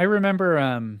mean, I remember,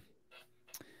 I've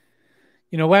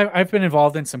been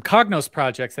involved in some Cognos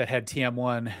projects that had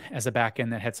TM1 as a backend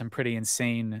that had some pretty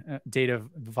insane data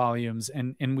volumes,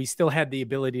 and we still had the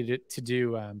ability to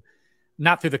do,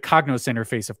 not through the Cognos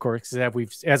interface, of course,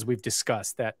 because as we've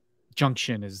discussed, that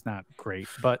junction is not great,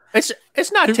 but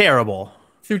it's not terrible.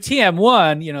 Through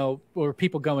TM1, or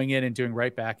people going in and doing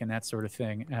write back and that sort of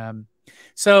thing.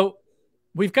 So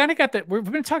we've kind of got that. We've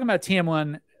been talking about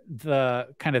TM1, the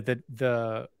kind of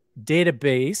the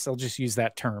database. I'll just use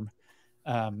that term.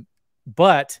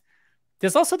 But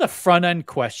there's also the front end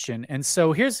question. And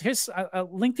so here's a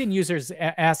LinkedIn users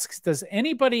asks, does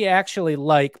anybody actually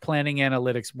like Planning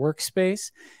Analytics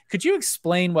Workspace? Could you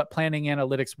explain what Planning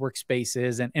Analytics Workspace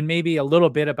is, and maybe a little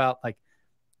bit about, like,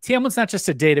 TM1's not just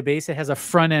a database, it has a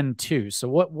front end too. So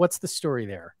what's the story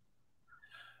there?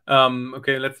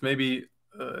 Okay, let's maybe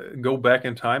go back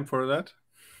in time for that,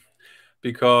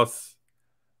 because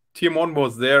TM1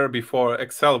 was there before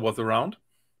Excel was around.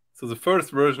 So the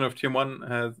first version of TM1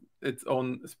 has its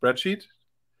own spreadsheet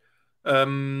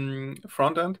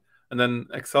front end, and then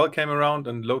Excel came around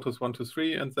and Lotus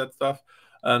 123 and that stuff,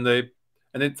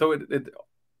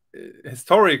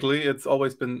 historically, it's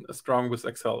always been strong with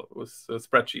Excel, with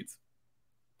spreadsheets.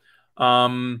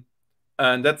 And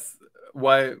that's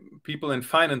why people in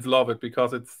finance love it,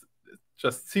 because it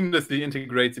just seamlessly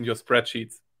integrates in your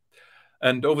spreadsheets.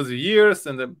 And over the years,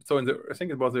 I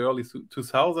think it was the early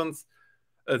 2000s,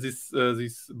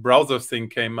 this browser thing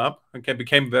came up and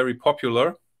became very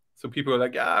popular. So people are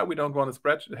like, we don't want to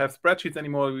have spreadsheets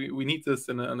anymore. We need this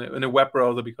in a web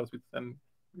browser, because then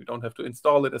we don't have to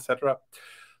install it, etc.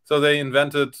 So they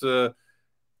invented, let's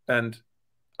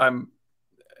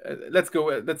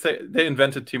say they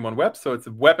invented TM1 Web. So it's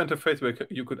a web interface where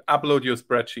you could upload your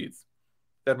spreadsheets.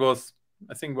 That was,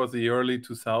 I think, was the early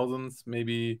 2000s,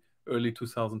 maybe early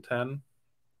 2010.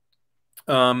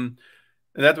 And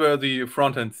that were the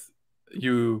front ends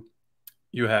you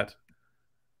had.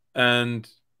 And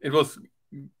it was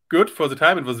good for the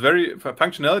time. It was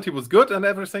functionality was good and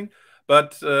everything.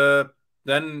 But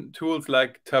then tools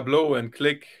like Tableau and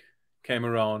Click came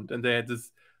around, and they had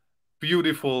this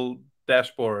beautiful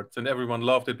dashboards, and everyone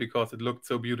loved it because it looked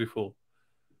so beautiful.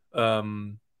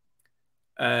 And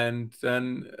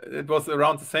then it was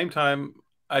around the same time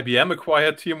IBM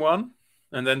acquired TM1,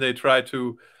 and then they tried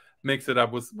to mix it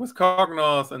up with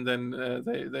Cognos, and then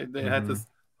they had this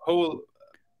whole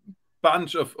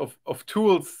bunch of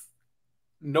tools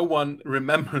no one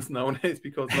remembers nowadays,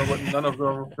 because none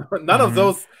of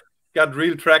those got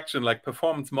real traction, like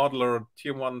Performance Modeler or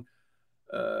TM1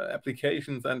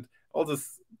 applications and all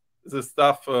this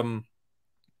stuff.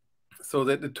 So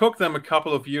that it took them a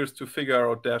couple of years to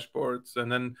figure out dashboards, and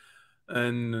then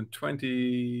in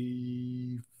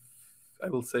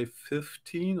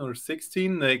 2015 or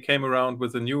 16, they came around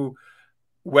with a new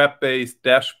web-based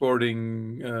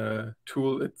dashboarding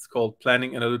tool. It's called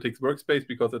Planning Analytics Workspace,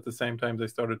 because at the same time they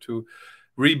started to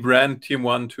rebrand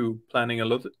TM1 to Planning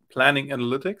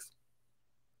Analytics.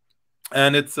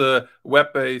 And it's a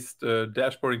web-based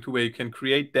dashboarding tool where you can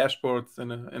create dashboards in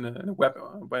a web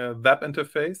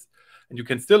interface, and you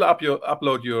can still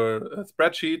upload your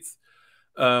spreadsheets,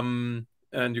 and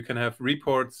you can have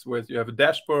reports where you have a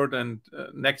dashboard, and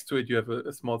next to it you have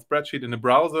a small spreadsheet in a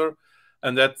browser,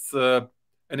 and that's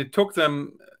and it took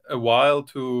them a while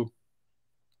to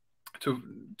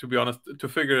be honest, to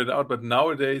figure it out. But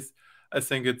nowadays, I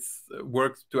think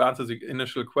works. To answer the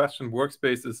initial question,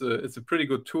 Workspace is a pretty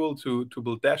good tool to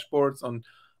build dashboards on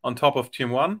top of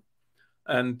TM1,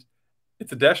 and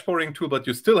it's a dashboarding tool, but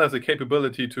you still have the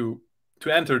capability to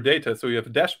enter data. So you have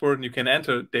a dashboard and you can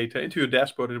enter data into your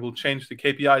dashboard, and it will change the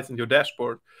KPIs in your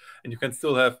dashboard, and you can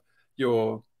still have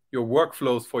your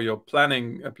workflows for your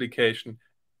planning application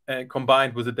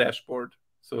combined with a dashboard.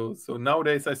 So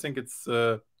nowadays I think it's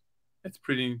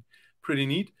pretty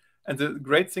neat. And the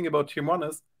great thing about TM1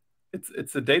 is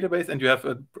it's a database, and you have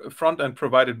a front end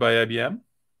provided by IBM,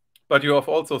 but you have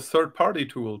also third-party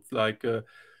tools like with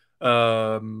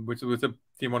a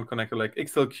TM1 connector like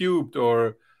Excel Cubed,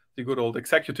 or the good old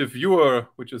Executive Viewer,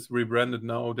 which is rebranded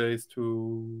nowadays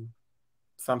to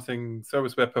something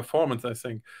Service Web Performance, I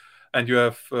think. And you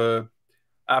have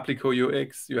Applico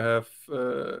UX, you have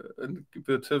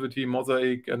Activity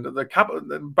Mosaic, and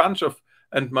a bunch of,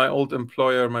 and my old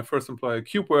employer, my first employer,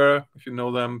 Cubeware, if you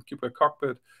know them, Cubeware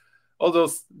Cockpit. All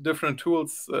those different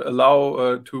tools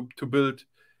allow to build,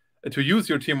 to use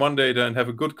your TM1 data and have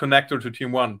a good connector to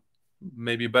TM1,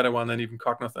 maybe a better one than even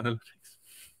Cognos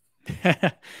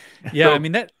Analytics. Yeah, so, I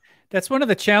mean, that's one of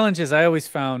the challenges I always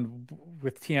found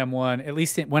with TM1, at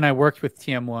least when I worked with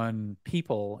TM1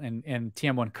 people and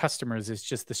TM1 customers, is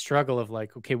just the struggle of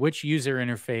like, okay, which user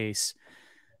interface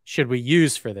should we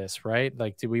use for this, right?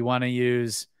 Like, do we want to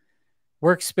use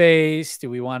Workspace?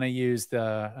 Do we want to use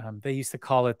the, they used to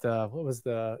call it what was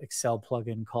the Excel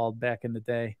plugin called back in the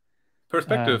day?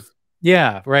 Perspectives.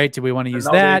 Yeah, right. Do we want to use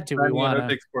that? Do we want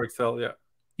to for Excel? Yeah.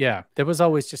 Yeah, there was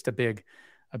always just a big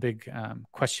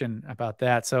question about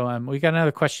that. So we got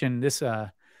another question. This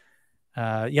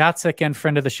Jacek and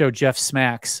friend of the show, Jeff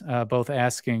Smacks, both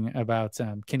asking about,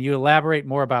 can you elaborate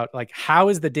more about like how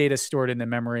is the data stored in the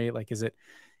memory? Like, is it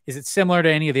similar to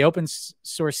any of the open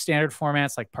source standard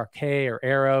formats like Parquet or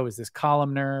Arrow? Is this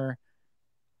columnar?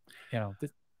 You know,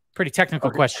 pretty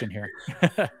technical question here.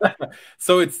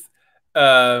 So it's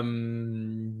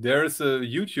there's a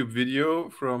YouTube video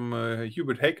from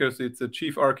Hubert Hakers. It's a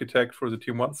chief architect for the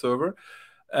TM1 server,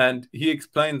 and he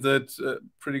explains it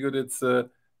pretty good. It's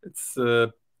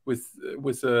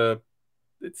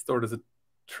stored as a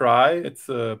trie. It's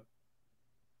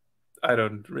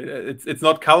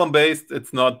not column based.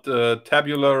 It's not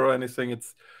tabular or anything.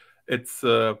 It's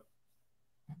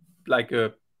like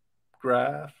a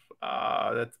graph.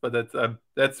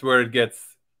 That's where it gets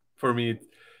for me.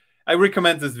 I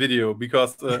recommend this video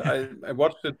because I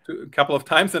watched it a couple of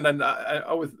times, and then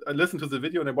I listen to the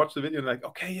video and I watch the video and like,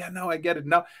 okay, yeah, now I get it.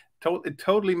 Now it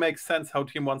totally makes sense how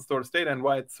TM1 stores data and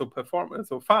why it's so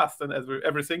fast and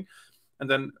everything. And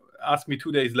then asked me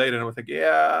 2 days later, and I was like,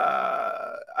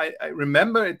 yeah, I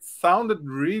remember it sounded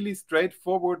really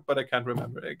straightforward, but I can't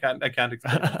remember. I can't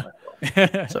explain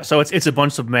it myself. So it's a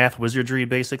bunch of math wizardry,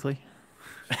 basically.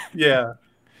 Yeah.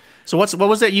 So what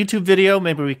was that YouTube video?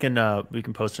 Maybe we can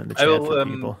post it in the chat for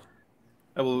people.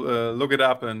 I will look it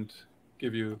up and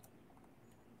give you.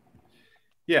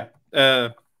 Yeah.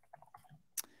 Eric,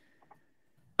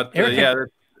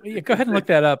 go ahead and look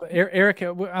that up. Eric,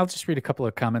 I'll just read a couple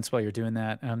of comments while you're doing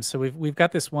that. So we've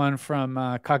got this one from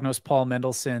Cognos Paul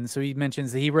Mendelson. So he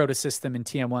mentions that he wrote a system in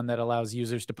TM1 that allows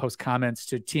users to post comments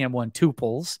to TM1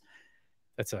 tuples.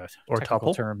 That's a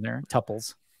technical term there.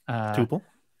 Tuples. Tuple.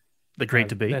 The great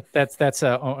debate. That's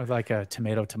like a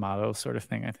tomato sort of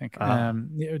thing, I think.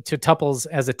 To tuples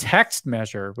as a text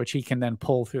measure, which he can then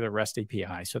pull through the REST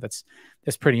API. So that's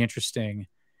pretty interesting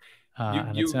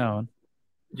on its own.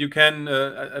 You can.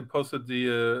 I posted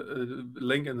the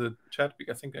link in the chat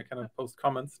because I think I cannot post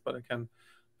comments, but I can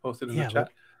post it in the chat.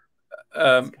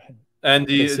 And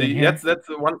that's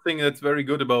one thing that's very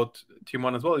good about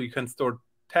TM1 as well. You can store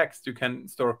text. You can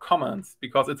store comments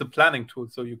because it's a planning tool,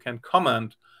 so you can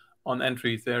comment on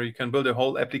entries there. You can build a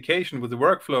whole application with a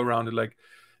workflow around it. Like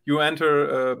you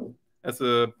enter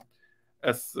you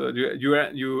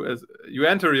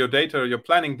enter your data, your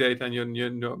planning data, and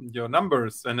your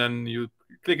numbers, and then you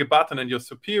click a button, and your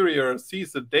superior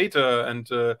sees the data and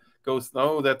goes,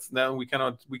 no, we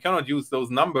cannot use those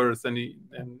numbers, and he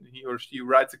or she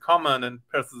writes a comment and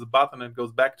presses a button and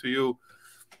goes back to you.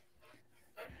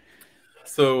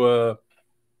 So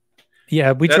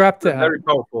yeah, we dropped very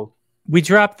powerful. We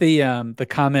dropped the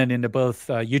comment into both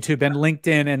YouTube and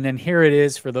LinkedIn, and then here it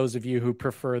is for those of you who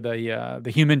prefer the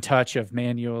human touch of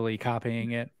manually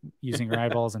copying it using your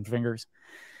eyeballs and fingers.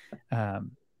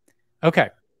 Okay.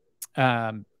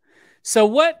 So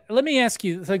let me ask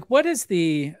you, like, what is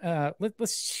the,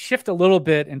 let's shift a little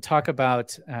bit and talk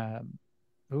about,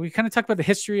 we kind of talk about the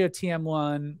history of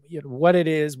TM1, what it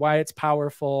is, why it's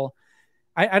powerful.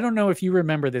 I don't know if you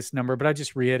remember this number, but I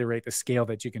just reiterate the scale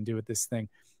that you can do with this thing.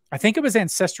 I think it was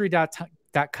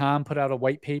Ancestry.com put out a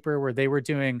white paper where they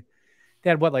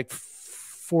had what, like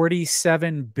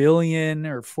 47 billion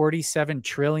or 47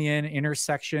 trillion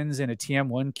intersections in a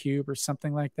TM1 cube or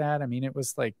something like that. I mean, it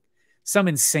was like some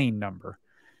insane number.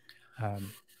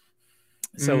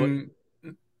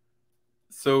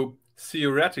 So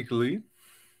theoretically,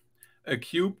 a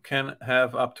cube can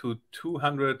have up to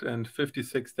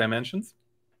 256 dimensions.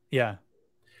 Yeah.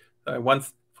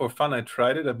 Once, for fun, I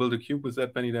tried it. I built a cube with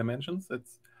that many dimensions. I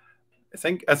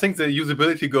think the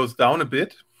usability goes down a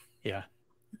bit. Yeah.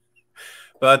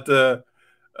 But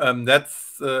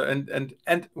that's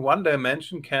and one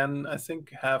dimension can, I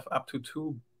think, have up to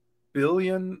 2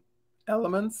 billion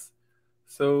elements.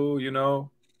 So 2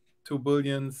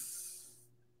 billions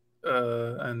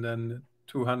and then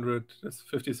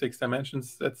 256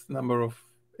 dimensions. That's the number of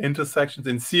intersections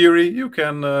in theory you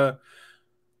can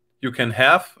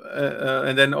have,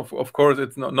 and then of course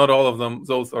it's not all of them.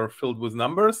 Those are filled with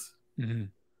numbers,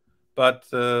 but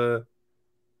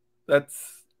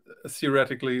that's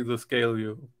theoretically the scale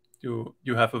you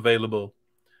have available.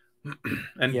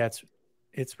 And yeah,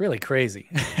 it's really crazy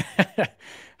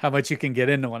how much you can get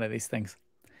into one of these things.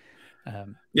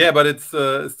 Yeah, but it's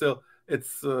still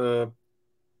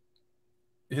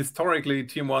historically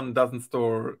TM1 doesn't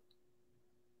store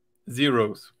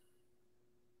zeros.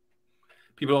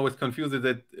 People always confuse it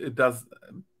that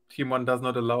TM1 does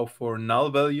not allow for null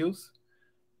values,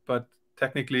 but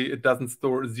technically it doesn't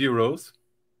store zeros.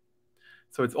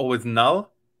 So it's always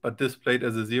null, but displayed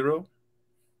as a zero.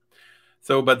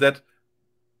 So, but that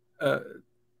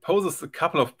poses a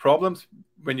couple of problems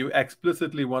when you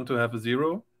explicitly want to have a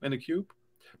zero in a cube.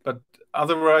 But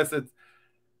otherwise,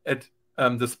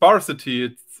 the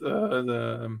sparsity,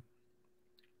 there's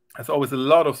always a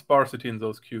lot of sparsity in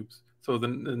those cubes. So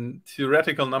the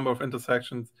theoretical number of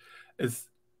intersections is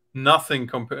nothing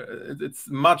compared. It's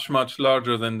much, much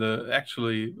larger than the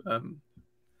actually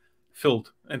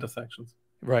filled intersections.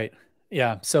 Right.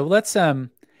 Yeah. So let's talk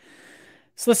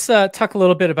a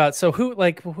little bit about,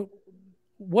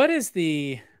 what are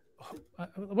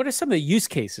some of the use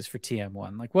cases for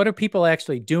TM1? Like, what are people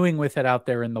actually doing with it out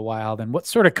there in the wild, and what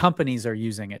sort of companies are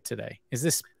using it today? Is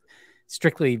this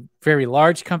strictly very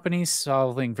large companies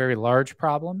solving very large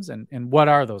problems, and what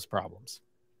are those problems?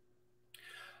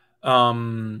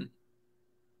 I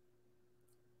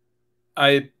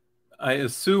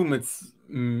assume it's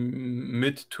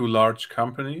mid to large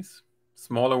companies.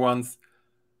 Smaller ones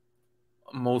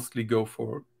mostly go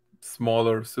for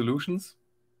smaller solutions,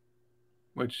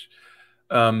 which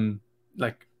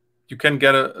like you can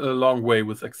get a long way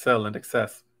with Excel and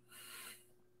Access,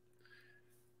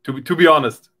 to be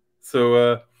honest.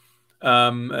 So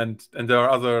and there are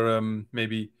other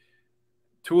maybe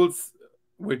tools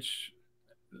which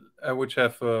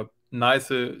have a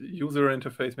nicer user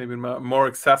interface, maybe more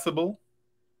accessible.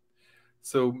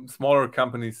 So smaller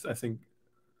companies, I think,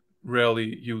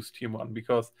 rarely use TM1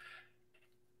 because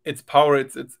its power,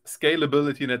 its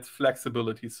scalability, and its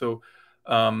flexibility. So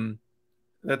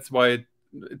that's why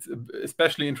it's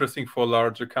especially interesting for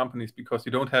larger companies, because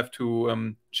you don't have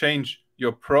to change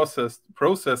your processes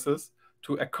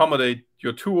to accommodate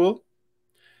your tool.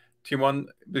 TM1,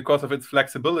 because of its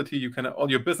flexibility, you can all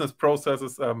your business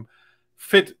processes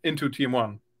fit into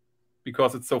TM1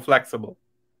 because it's so flexible.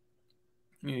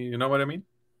 You know what I mean?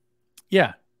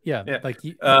 Yeah. Like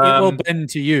it will bend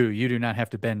to you. You do not have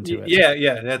to bend to it.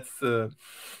 Yeah.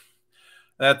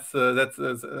 That's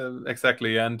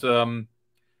exactly. And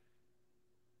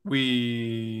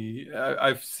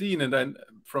I've seen it, and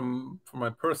from my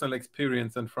personal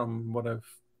experience and from what I've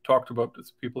talked about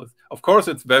with people, of course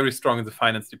it's very strong in the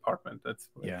finance department. It's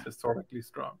historically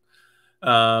strong,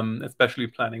 especially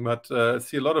planning. But I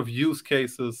see a lot of use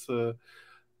cases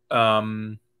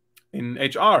in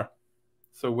HR.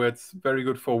 So where it's very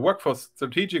good for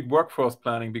strategic workforce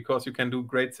planning, because you can do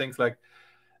great things like,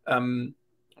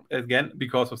 again,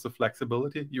 because of the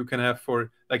flexibility, you can have for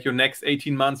like your next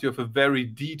 18 months, you have a very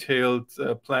detailed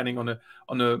planning on a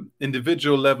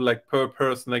individual level, like per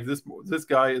person. Like this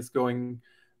guy is going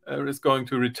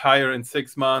to retire in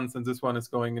 6 months, and this one is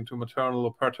going into maternal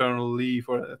or paternal leave,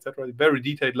 or etc. Very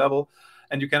detailed level.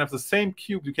 And you can have the same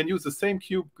cube. You can use the same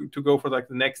cube to go for like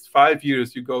the next 5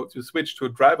 years. You switch to a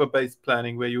driver-based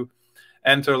planning where you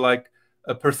enter like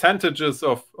percentages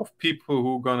of people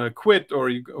who are going to quit or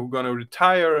who are going to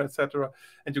retire, etc.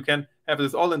 And you can have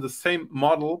this all in the same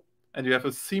model, and you have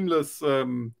a seamless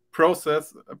planning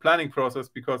process,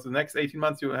 because the next 18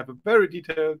 months you have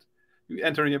you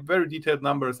enter in very detailed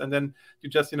numbers, and then you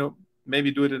just maybe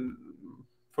do it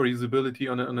for usability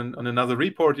on another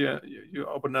report. You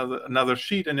open another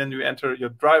sheet, and then you enter your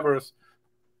drivers,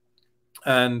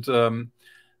 and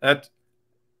that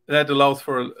allows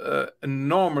for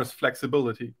enormous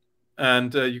flexibility.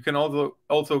 And you can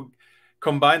also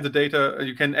combine the data.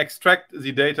 You can extract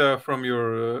the data from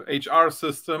your HR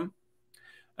system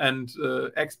and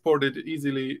export it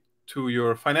easily to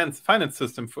your finance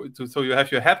system. So you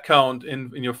have your headcount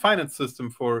in your finance system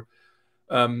for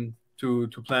to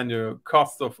plan your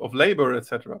costs of labor,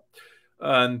 etc.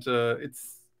 And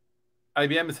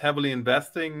IBM is heavily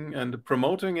investing and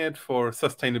promoting it for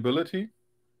sustainability.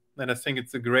 And I think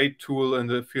it's a great tool in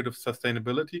the field of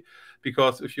sustainability,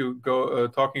 because if you go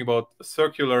talking about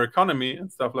circular economy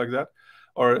and stuff like that,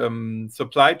 or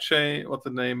supply chain, what's the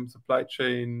name? Supply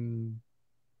chain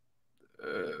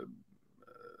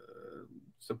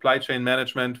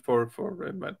management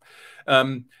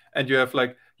and you have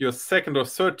like your second or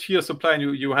third tier supply, and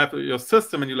you have your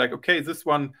system, and you're like, okay, this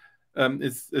one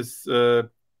is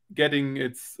getting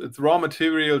its raw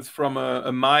materials from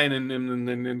a mine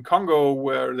in Congo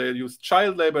where they use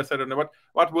child labor, etc.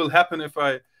 What will happen if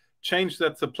I change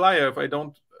that supplier, if I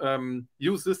don't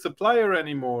use this supplier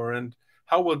anymore, and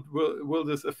how will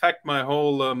this affect my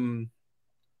whole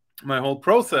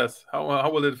process? How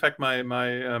will it affect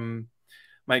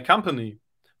my company?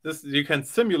 This you can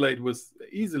simulate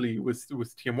easily with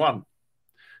TM1.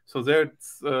 So there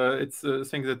it's I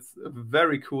think that's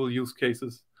very cool use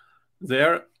cases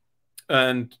there.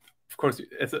 And of course,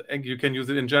 you can use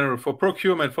it in general for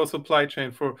procurement, for supply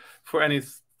chain, for any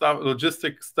stuff,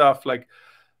 logistic stuff, like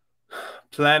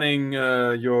planning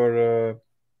your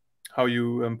how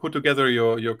you put together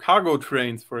your cargo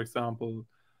trains, for example,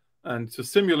 and to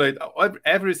simulate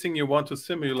everything you want to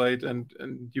simulate, and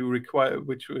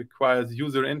which requires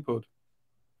user input.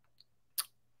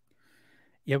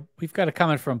 Yeah, we've got a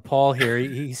comment from Paul here.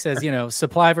 He says,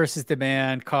 supply versus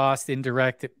demand, cost,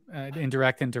 indirect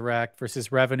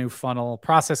versus revenue funnel,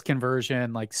 process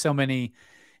conversion, like so many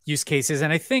use cases.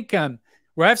 And I think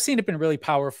where I've seen it been really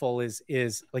powerful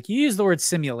is like you use the word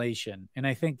simulation. And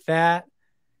I think that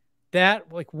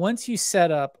like once you set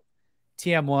up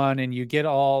TM1 and you get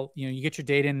you get your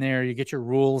data in there, you get your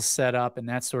rules set up and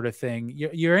that sort of thing,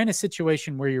 you're in a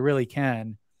situation where you really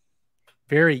can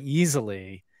very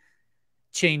easily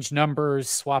change numbers,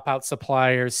 swap out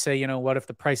suppliers, say, what if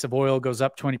the price of oil goes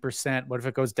up 20%? What if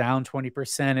it goes down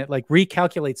 20%? It like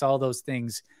recalculates all those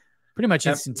things pretty much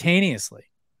instantaneously.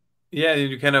 Yeah,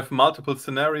 you can have multiple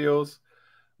scenarios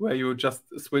where you just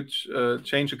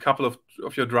change a couple of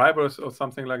your drivers or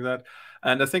something like that.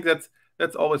 And I think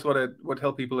that's always what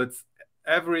help people. It's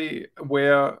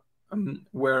everywhere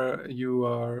where you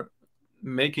are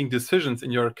making decisions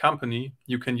in your company,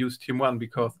 you can use TM1,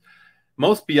 because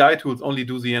most BI tools only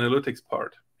do the analytics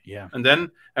part. Yeah. And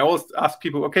then I always ask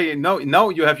people, okay, now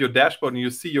you have your dashboard and you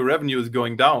see your revenue is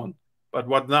going down, but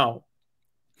what now?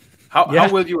 How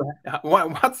will you?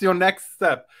 What's your next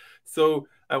step? So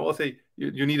I will say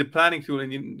you need a planning tool,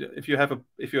 and if you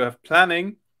have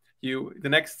planning, the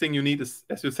next thing you need is,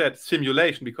 as you said,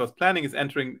 simulation, because planning is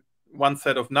entering one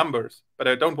set of numbers, but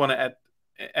I don't want to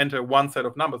enter one set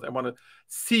of numbers. I want to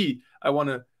see. I want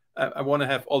to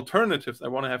have alternatives. I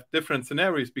want to have different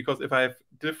scenarios, because if I have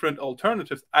different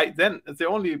alternatives, then it's the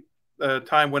only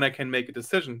time when I can make a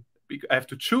decision. I have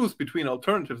to choose between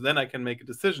alternatives, then I can make a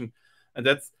decision, and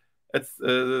that's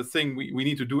the thing we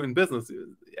need to do in business.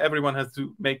 Everyone has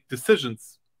to make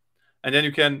decisions, and then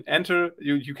you can enter.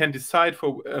 You can decide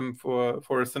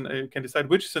you can decide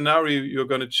which scenario you're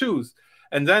going to choose,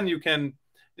 and then you can.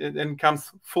 It then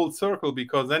comes full circle,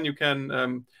 because then you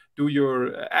can do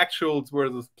your actuals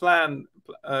versus plan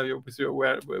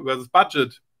versus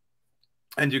budget,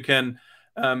 and you can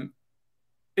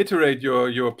iterate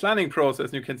your planning process,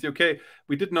 and you can see, okay,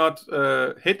 we did not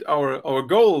hit our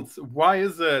goals. Why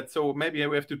is that? So maybe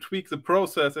we have to tweak the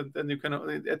process, and then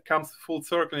it comes full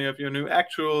circle. You have your new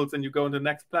actuals, and you go in the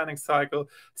next planning cycle,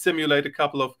 simulate a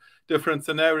couple of different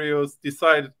scenarios,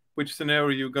 decide which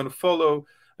scenario you're going to follow,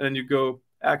 and then you go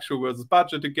actual versus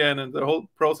budget again, and the whole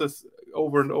process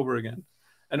over and over again.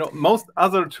 And most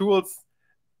other tools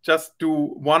just do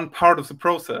one part of the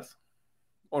process,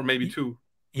 or maybe two.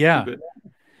 Yeah.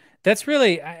 That's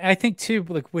really, I think too,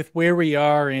 like with where we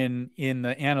are in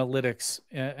the analytics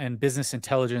and business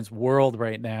intelligence world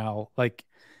right now, like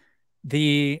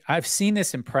I've seen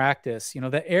this in practice,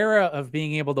 the era of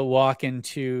being able to walk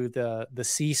into the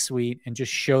C-suite and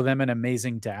just show them an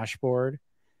amazing dashboard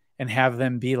and have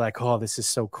them be like, oh, this is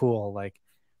so cool. Like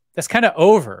that's kind of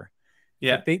over.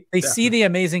 Yeah. Like they see the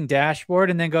amazing dashboard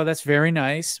and then go, that's very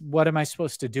nice. What am I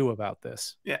supposed to do about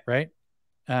this? Yeah. Right.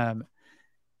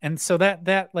 And so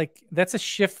that's a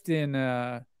shift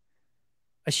in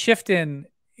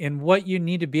what you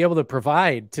need to be able to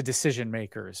provide to decision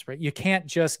makers, right? You can't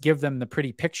just give them the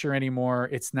pretty picture anymore.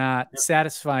 It's not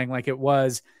satisfying like it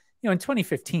was, in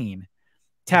 2015.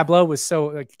 Tableau was so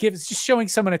like just showing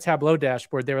someone a Tableau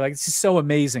dashboard. They were like, this is so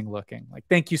amazing looking. Like,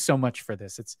 thank you so much for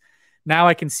this. now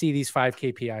I can see these 5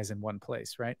 KPIs in one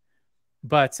place, right?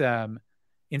 But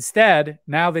instead,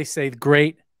 now they say,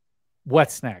 great,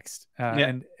 what's next?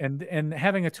 And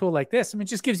having a tool like this, I mean, it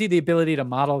just gives you the ability to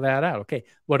model that out. Okay,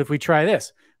 what if we try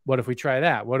this? What if we try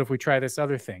that? What if we try this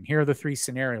other thing? Here are the 3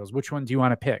 scenarios. Which one do you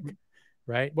want to pick?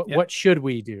 Right? What should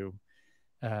we do?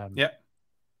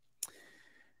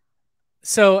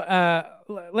 So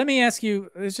let me ask you,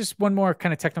 there's just one more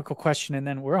kind of technical question, and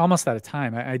then we're almost out of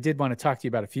time. I did want to talk to you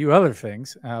about a few other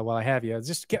things while I have you.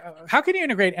 How can you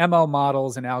integrate ML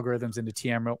models and algorithms into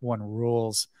TM1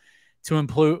 rules to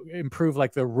improve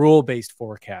like the rule-based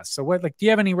forecast? So what, like, do you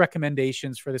have any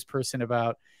recommendations for this person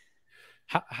about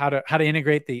how to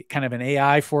integrate the kind of an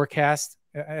AI forecast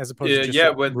as opposed to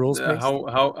just rules-based?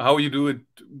 How you do it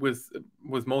with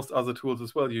most other tools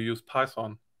as well? You use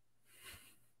Python.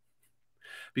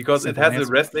 Because it has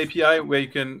a REST API where you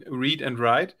can read and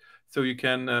write. So you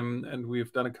can, and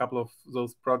we've done a couple of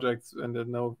those projects, and I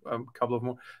know a couple of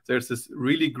more. There's this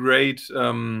really great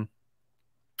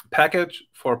package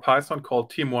for Python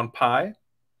called TM1 Py.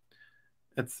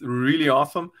 It's really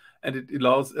awesome, and it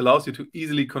allows you to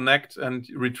easily connect and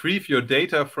retrieve your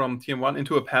data from TM1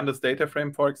 into a pandas data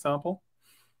frame, for example.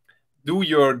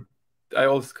 I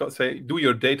also say, do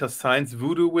your data science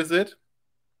voodoo with it.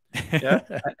 Yeah,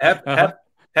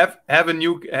 have a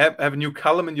new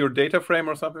column in your data frame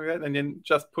or something like that, and then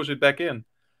just push it back in.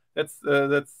 That's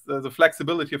the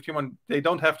flexibility of TM1. They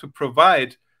don't have to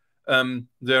provide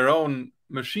their own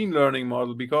machine learning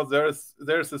model, because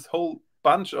there's this whole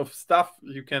bunch of stuff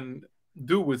you can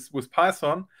do with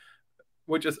Python,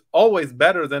 which is always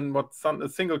better than what a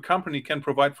single company can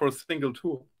provide for a single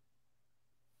tool.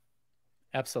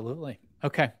 Absolutely.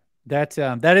 Okay, that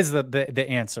is the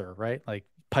answer, right? Like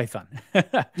Python.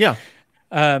 Yeah.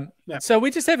 So we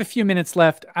just have a few minutes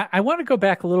left. I want to go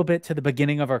back a little bit to the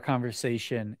beginning of our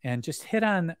conversation and just hit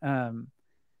on,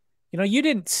 you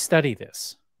didn't study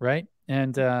this, right?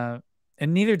 And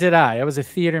neither did I. I was a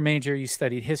theater major. You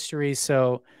studied history.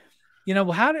 So,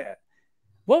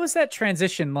 what was that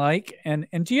transition like? And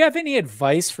do you have any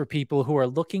advice for people who are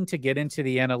looking to get into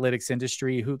the analytics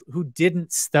industry who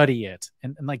didn't study it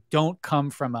and like don't come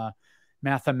from a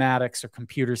mathematics or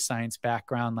computer science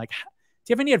background? Like, do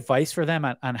you have any advice for them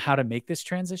on how to make this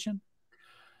transition?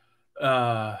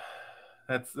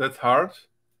 That's hard.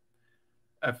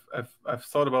 I've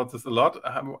thought about this a lot.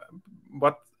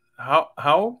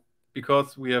 How?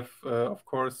 Because we have, of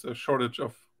course, a shortage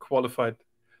of qualified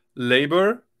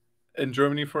labor in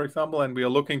Germany, for example, and we are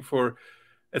looking for,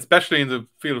 especially in the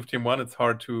field of TM1, it's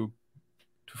hard to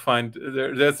find.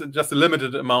 There's just a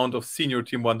limited amount of senior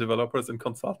TM1 developers and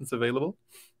consultants available.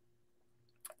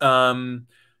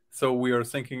 So we are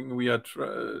thinking, at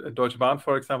Deutsche Bahn,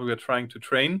 for example, we are trying to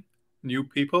train new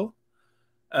people,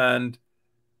 and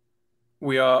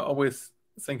we are always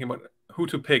thinking about who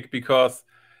to pick, because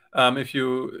if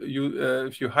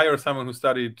you hire someone who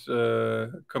studied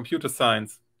computer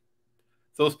science,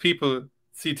 those people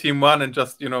see TM1 and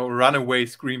just run away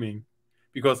screaming,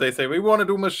 because they say, we want to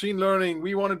do machine learning,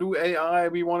 we want to do AI,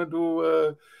 we want to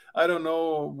do I don't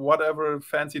know, whatever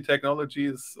fancy technology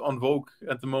is on vogue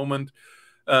at the moment.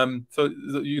 So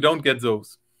you don't get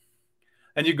those,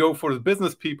 and you go for the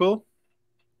business people,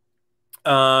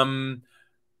 and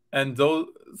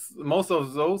most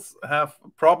of those have a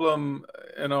problem,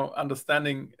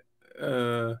 understanding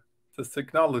the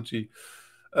technology,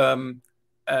 and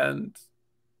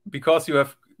because you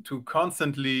have to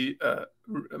constantly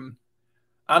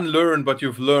unlearn what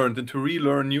you've learned and to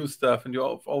relearn new stuff, and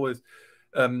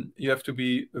you have to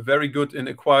be very good in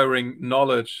acquiring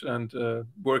knowledge and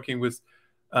working with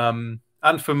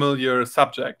unfamiliar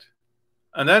subject.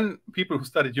 And then people who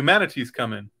studied humanities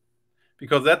come in,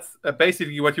 because that's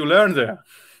basically what you learn there.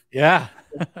 Yeah.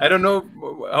 I don't know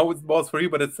how it was for you,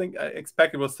 but I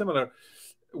expect it was similar.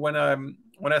 When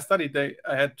I studied, I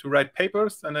had to write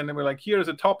papers, and then they were like, here's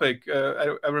a topic.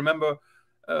 I remember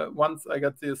once I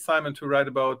got the assignment to write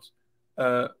about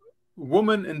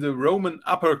woman in the Roman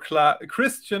upper class,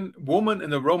 Christian woman in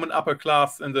the Roman upper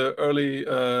class in the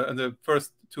in the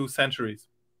first 2 centuries.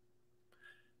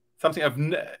 Something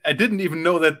I didn't even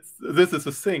know that this is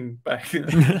a thing back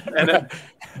then.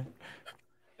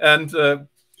 and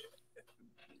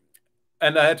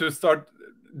I had to start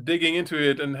digging into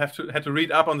it, and had to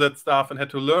read up on that stuff, and had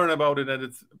to learn about it.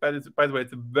 And by the way,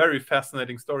 it's a very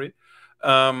fascinating story.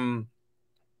 And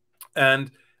I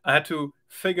had to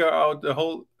figure out the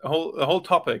whole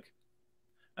topic,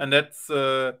 and that's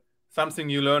something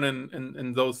you learn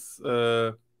in those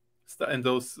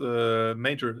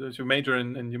major. You major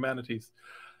in humanities.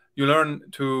 You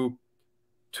learn to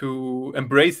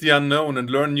embrace the unknown and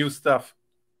learn new stuff,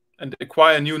 and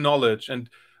acquire new knowledge and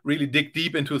really dig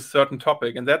deep into a certain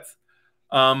topic. And that's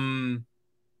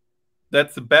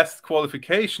the best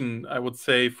qualification, I would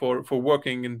say, for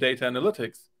working in data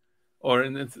analytics or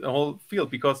in its whole field,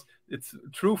 because it's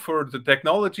true for the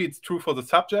technology, it's true for the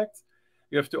subjects.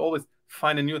 You have to always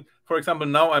find a new. For example,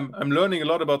 now I'm learning a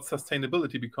lot about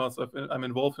sustainability because I'm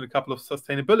involved in a couple of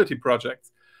sustainability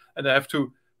projects, and I have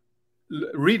to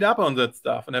read up on that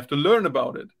stuff and have to learn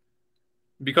about it,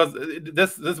 because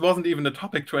this wasn't even a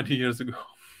topic 20 years ago.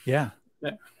 Yeah.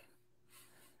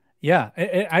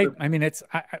 I mean, I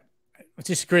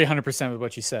just agree 100% with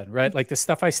what you said, right? Like the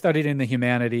stuff I studied in the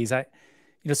humanities,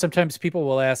 sometimes people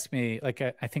will ask me, like,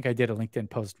 I think I did a LinkedIn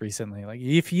post recently, like,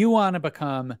 if you want to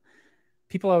become,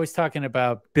 people are always talking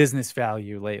about business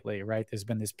value lately, right? There's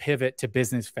been this pivot to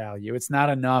business value. It's not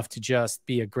enough to just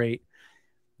be a great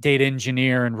data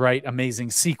engineer and write amazing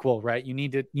SQL, right? You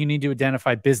need to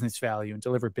identify business value and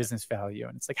deliver business value.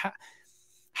 And it's like,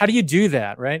 how do you do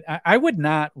that, right? I would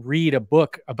not read a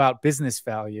book about business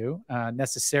value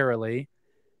necessarily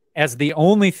as the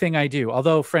only thing I do,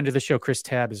 although a friend of the show, Chris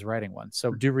Tabb, is writing one.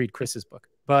 So do read Chris's book.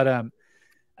 But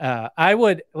I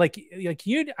would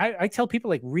I tell people,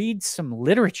 like, read some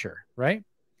literature, right?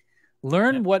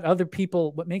 Learn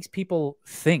what makes people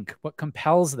think, what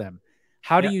compels them.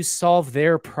 How do you solve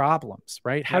their problems,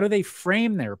 right? How do they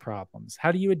frame their problems?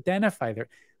 How do you identify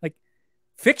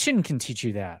fiction can teach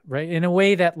you that, right? In a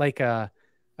way that like a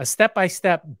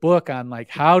step-by-step book on like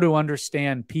how to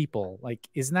understand people, like,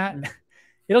 is not,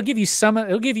 it'll give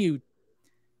you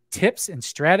tips and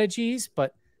strategies,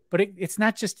 but it's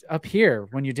not just up here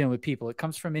when you're dealing with people. It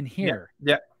comes from in here.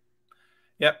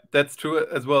 Yeah, that's true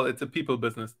as well. It's a people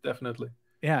business, definitely.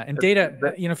 Yeah. And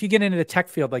data, if you get into the tech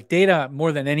field, like data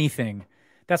more than anything,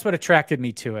 that's what attracted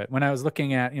me to it. When I was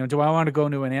looking at, do I want to go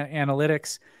into an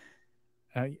analytics?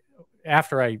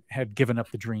 After I had given up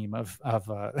the dream of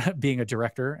being a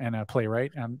director and a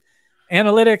playwright,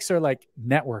 analytics are like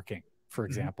networking, for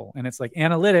example. And it's like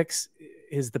analytics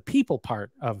is the people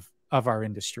part of our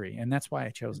industry. And that's why I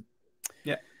chose it.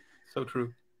 Yeah, so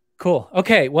true. Cool.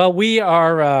 Okay. Well, we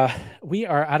are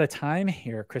out of time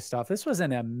here, Christoph. This was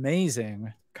an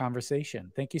amazing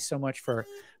conversation. Thank you so much for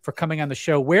coming on the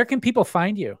show. Where can people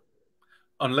find you?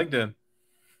 On LinkedIn.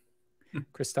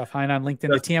 Christoph Hein on LinkedIn,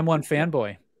 the TM1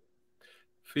 fanboy.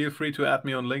 Feel free to add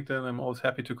me on LinkedIn. I'm always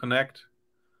happy to connect.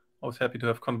 Always happy to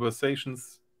have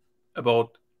conversations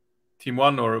about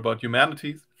TM1 or about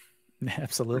humanities.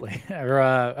 Absolutely.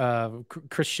 Or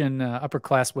Christian upper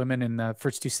class women in the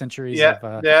first 2 centuries. That's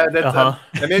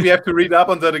I maybe have to read up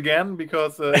on that again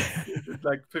because it's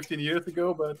like 15 years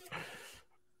ago. But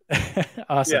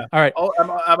awesome. All right.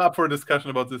 I'm up for a discussion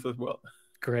about this as well.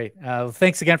 Great.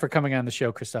 Thanks again for coming on the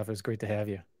show, Christoph. It was great to have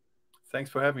you. Thanks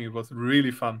for having me. It was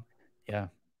really fun.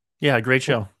 Yeah, great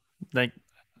show. I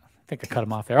think I cut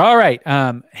him off there. All right.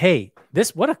 Hey,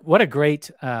 what a great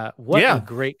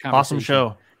conversation. Awesome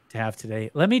show to have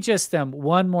today. Let me just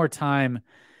one more time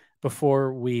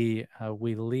before we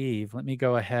leave, let me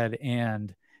go ahead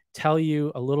and tell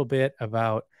you a little bit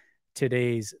about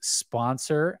today's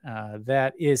sponsor.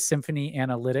 That is Symphony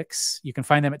Analytics. You can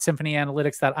find them at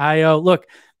symphonyanalytics.io. Look,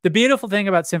 the beautiful thing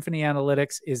about Symphony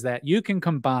Analytics is that you can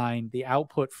combine the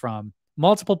output from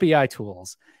multiple BI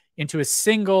tools into a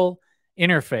single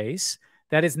interface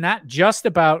that is not just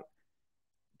about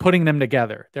putting them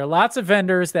together. There are lots of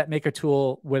vendors that make a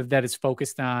tool that is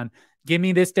focused on, give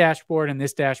me this dashboard and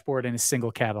this dashboard in a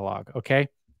single catalog, okay?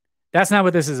 That's not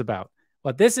what this is about.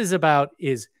 What this is about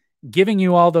is giving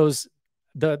you all those,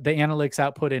 the analytics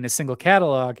output in a single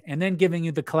catalog, and then giving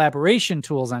you the collaboration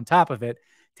tools on top of it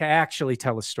to actually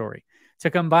tell a story, to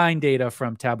combine data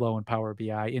from Tableau and Power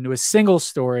BI into a single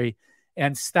story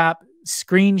and stop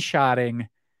screenshotting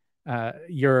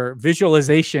your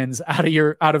visualizations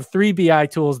out of 3 BI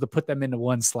tools to put them into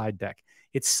one slide deck.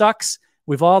 It sucks.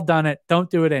 We've all done it. Don't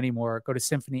do it anymore. Go to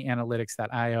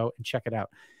symphonyanalytics.io and check it out.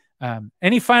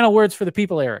 Any final words for the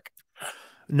people, Eric?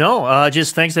 No,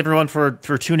 just thanks everyone for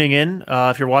tuning in.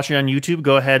 If you're watching on YouTube,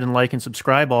 go ahead and like and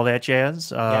subscribe, all that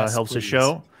jazz. Yes, helps the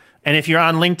show. And if you're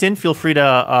on LinkedIn, feel free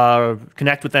to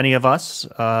connect with any of us,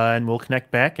 and we'll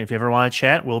connect back. And if you ever want to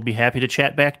chat, we'll be happy to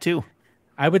chat back too.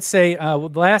 I would say the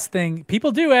last thing,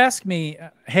 people do ask me,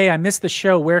 hey, I missed the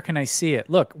show. Where can I see it?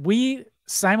 Look, we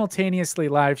simultaneously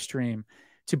live stream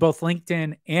to both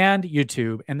LinkedIn and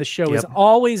YouTube, and the show is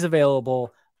always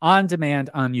available on demand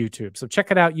on YouTube. So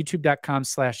check it out,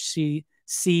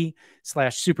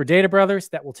 youtube.com/cc/SuperDataBrothers.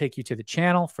 That will take you to the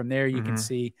channel. From there, you can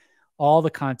see all the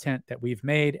content that we've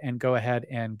made, and go ahead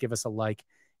and give us a like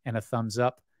and a thumbs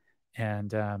up.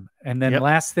 And then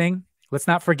last thing, let's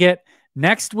not forget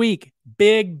Next week,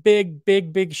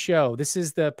 big show. This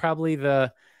is probably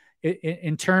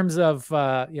in terms of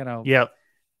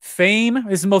fame,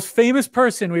 is the most famous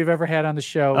person we've ever had on the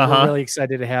show. We're really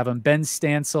excited to have him. Ben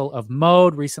Stansel of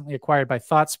Mode, recently acquired by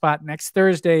ThoughtSpot. Next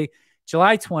Thursday,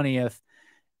 July 20th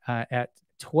at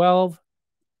 12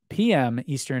 p.m.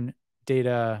 Eastern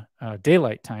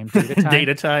Daylight Time.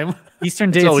 Data time.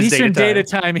 Eastern data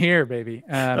time here, baby.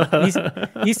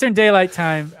 Eastern Daylight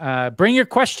Time. Bring your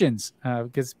questions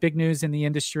because big news in the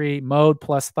industry. Mode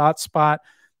plus ThoughtSpot,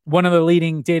 one of the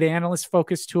leading data analyst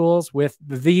focused tools with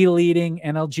the leading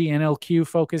NLG NLQ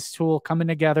focused tool coming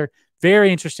together.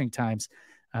 Very interesting times.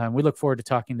 We look forward to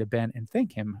talking to Ben and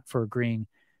thank him for agreeing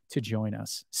to join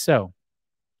us. So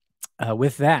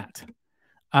with that,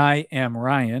 I am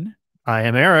Ryan. I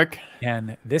am Eric.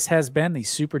 And this has been the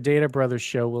Super Data Brothers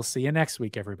Show. We'll see you next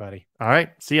week, everybody. All right.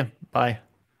 See ya. Bye.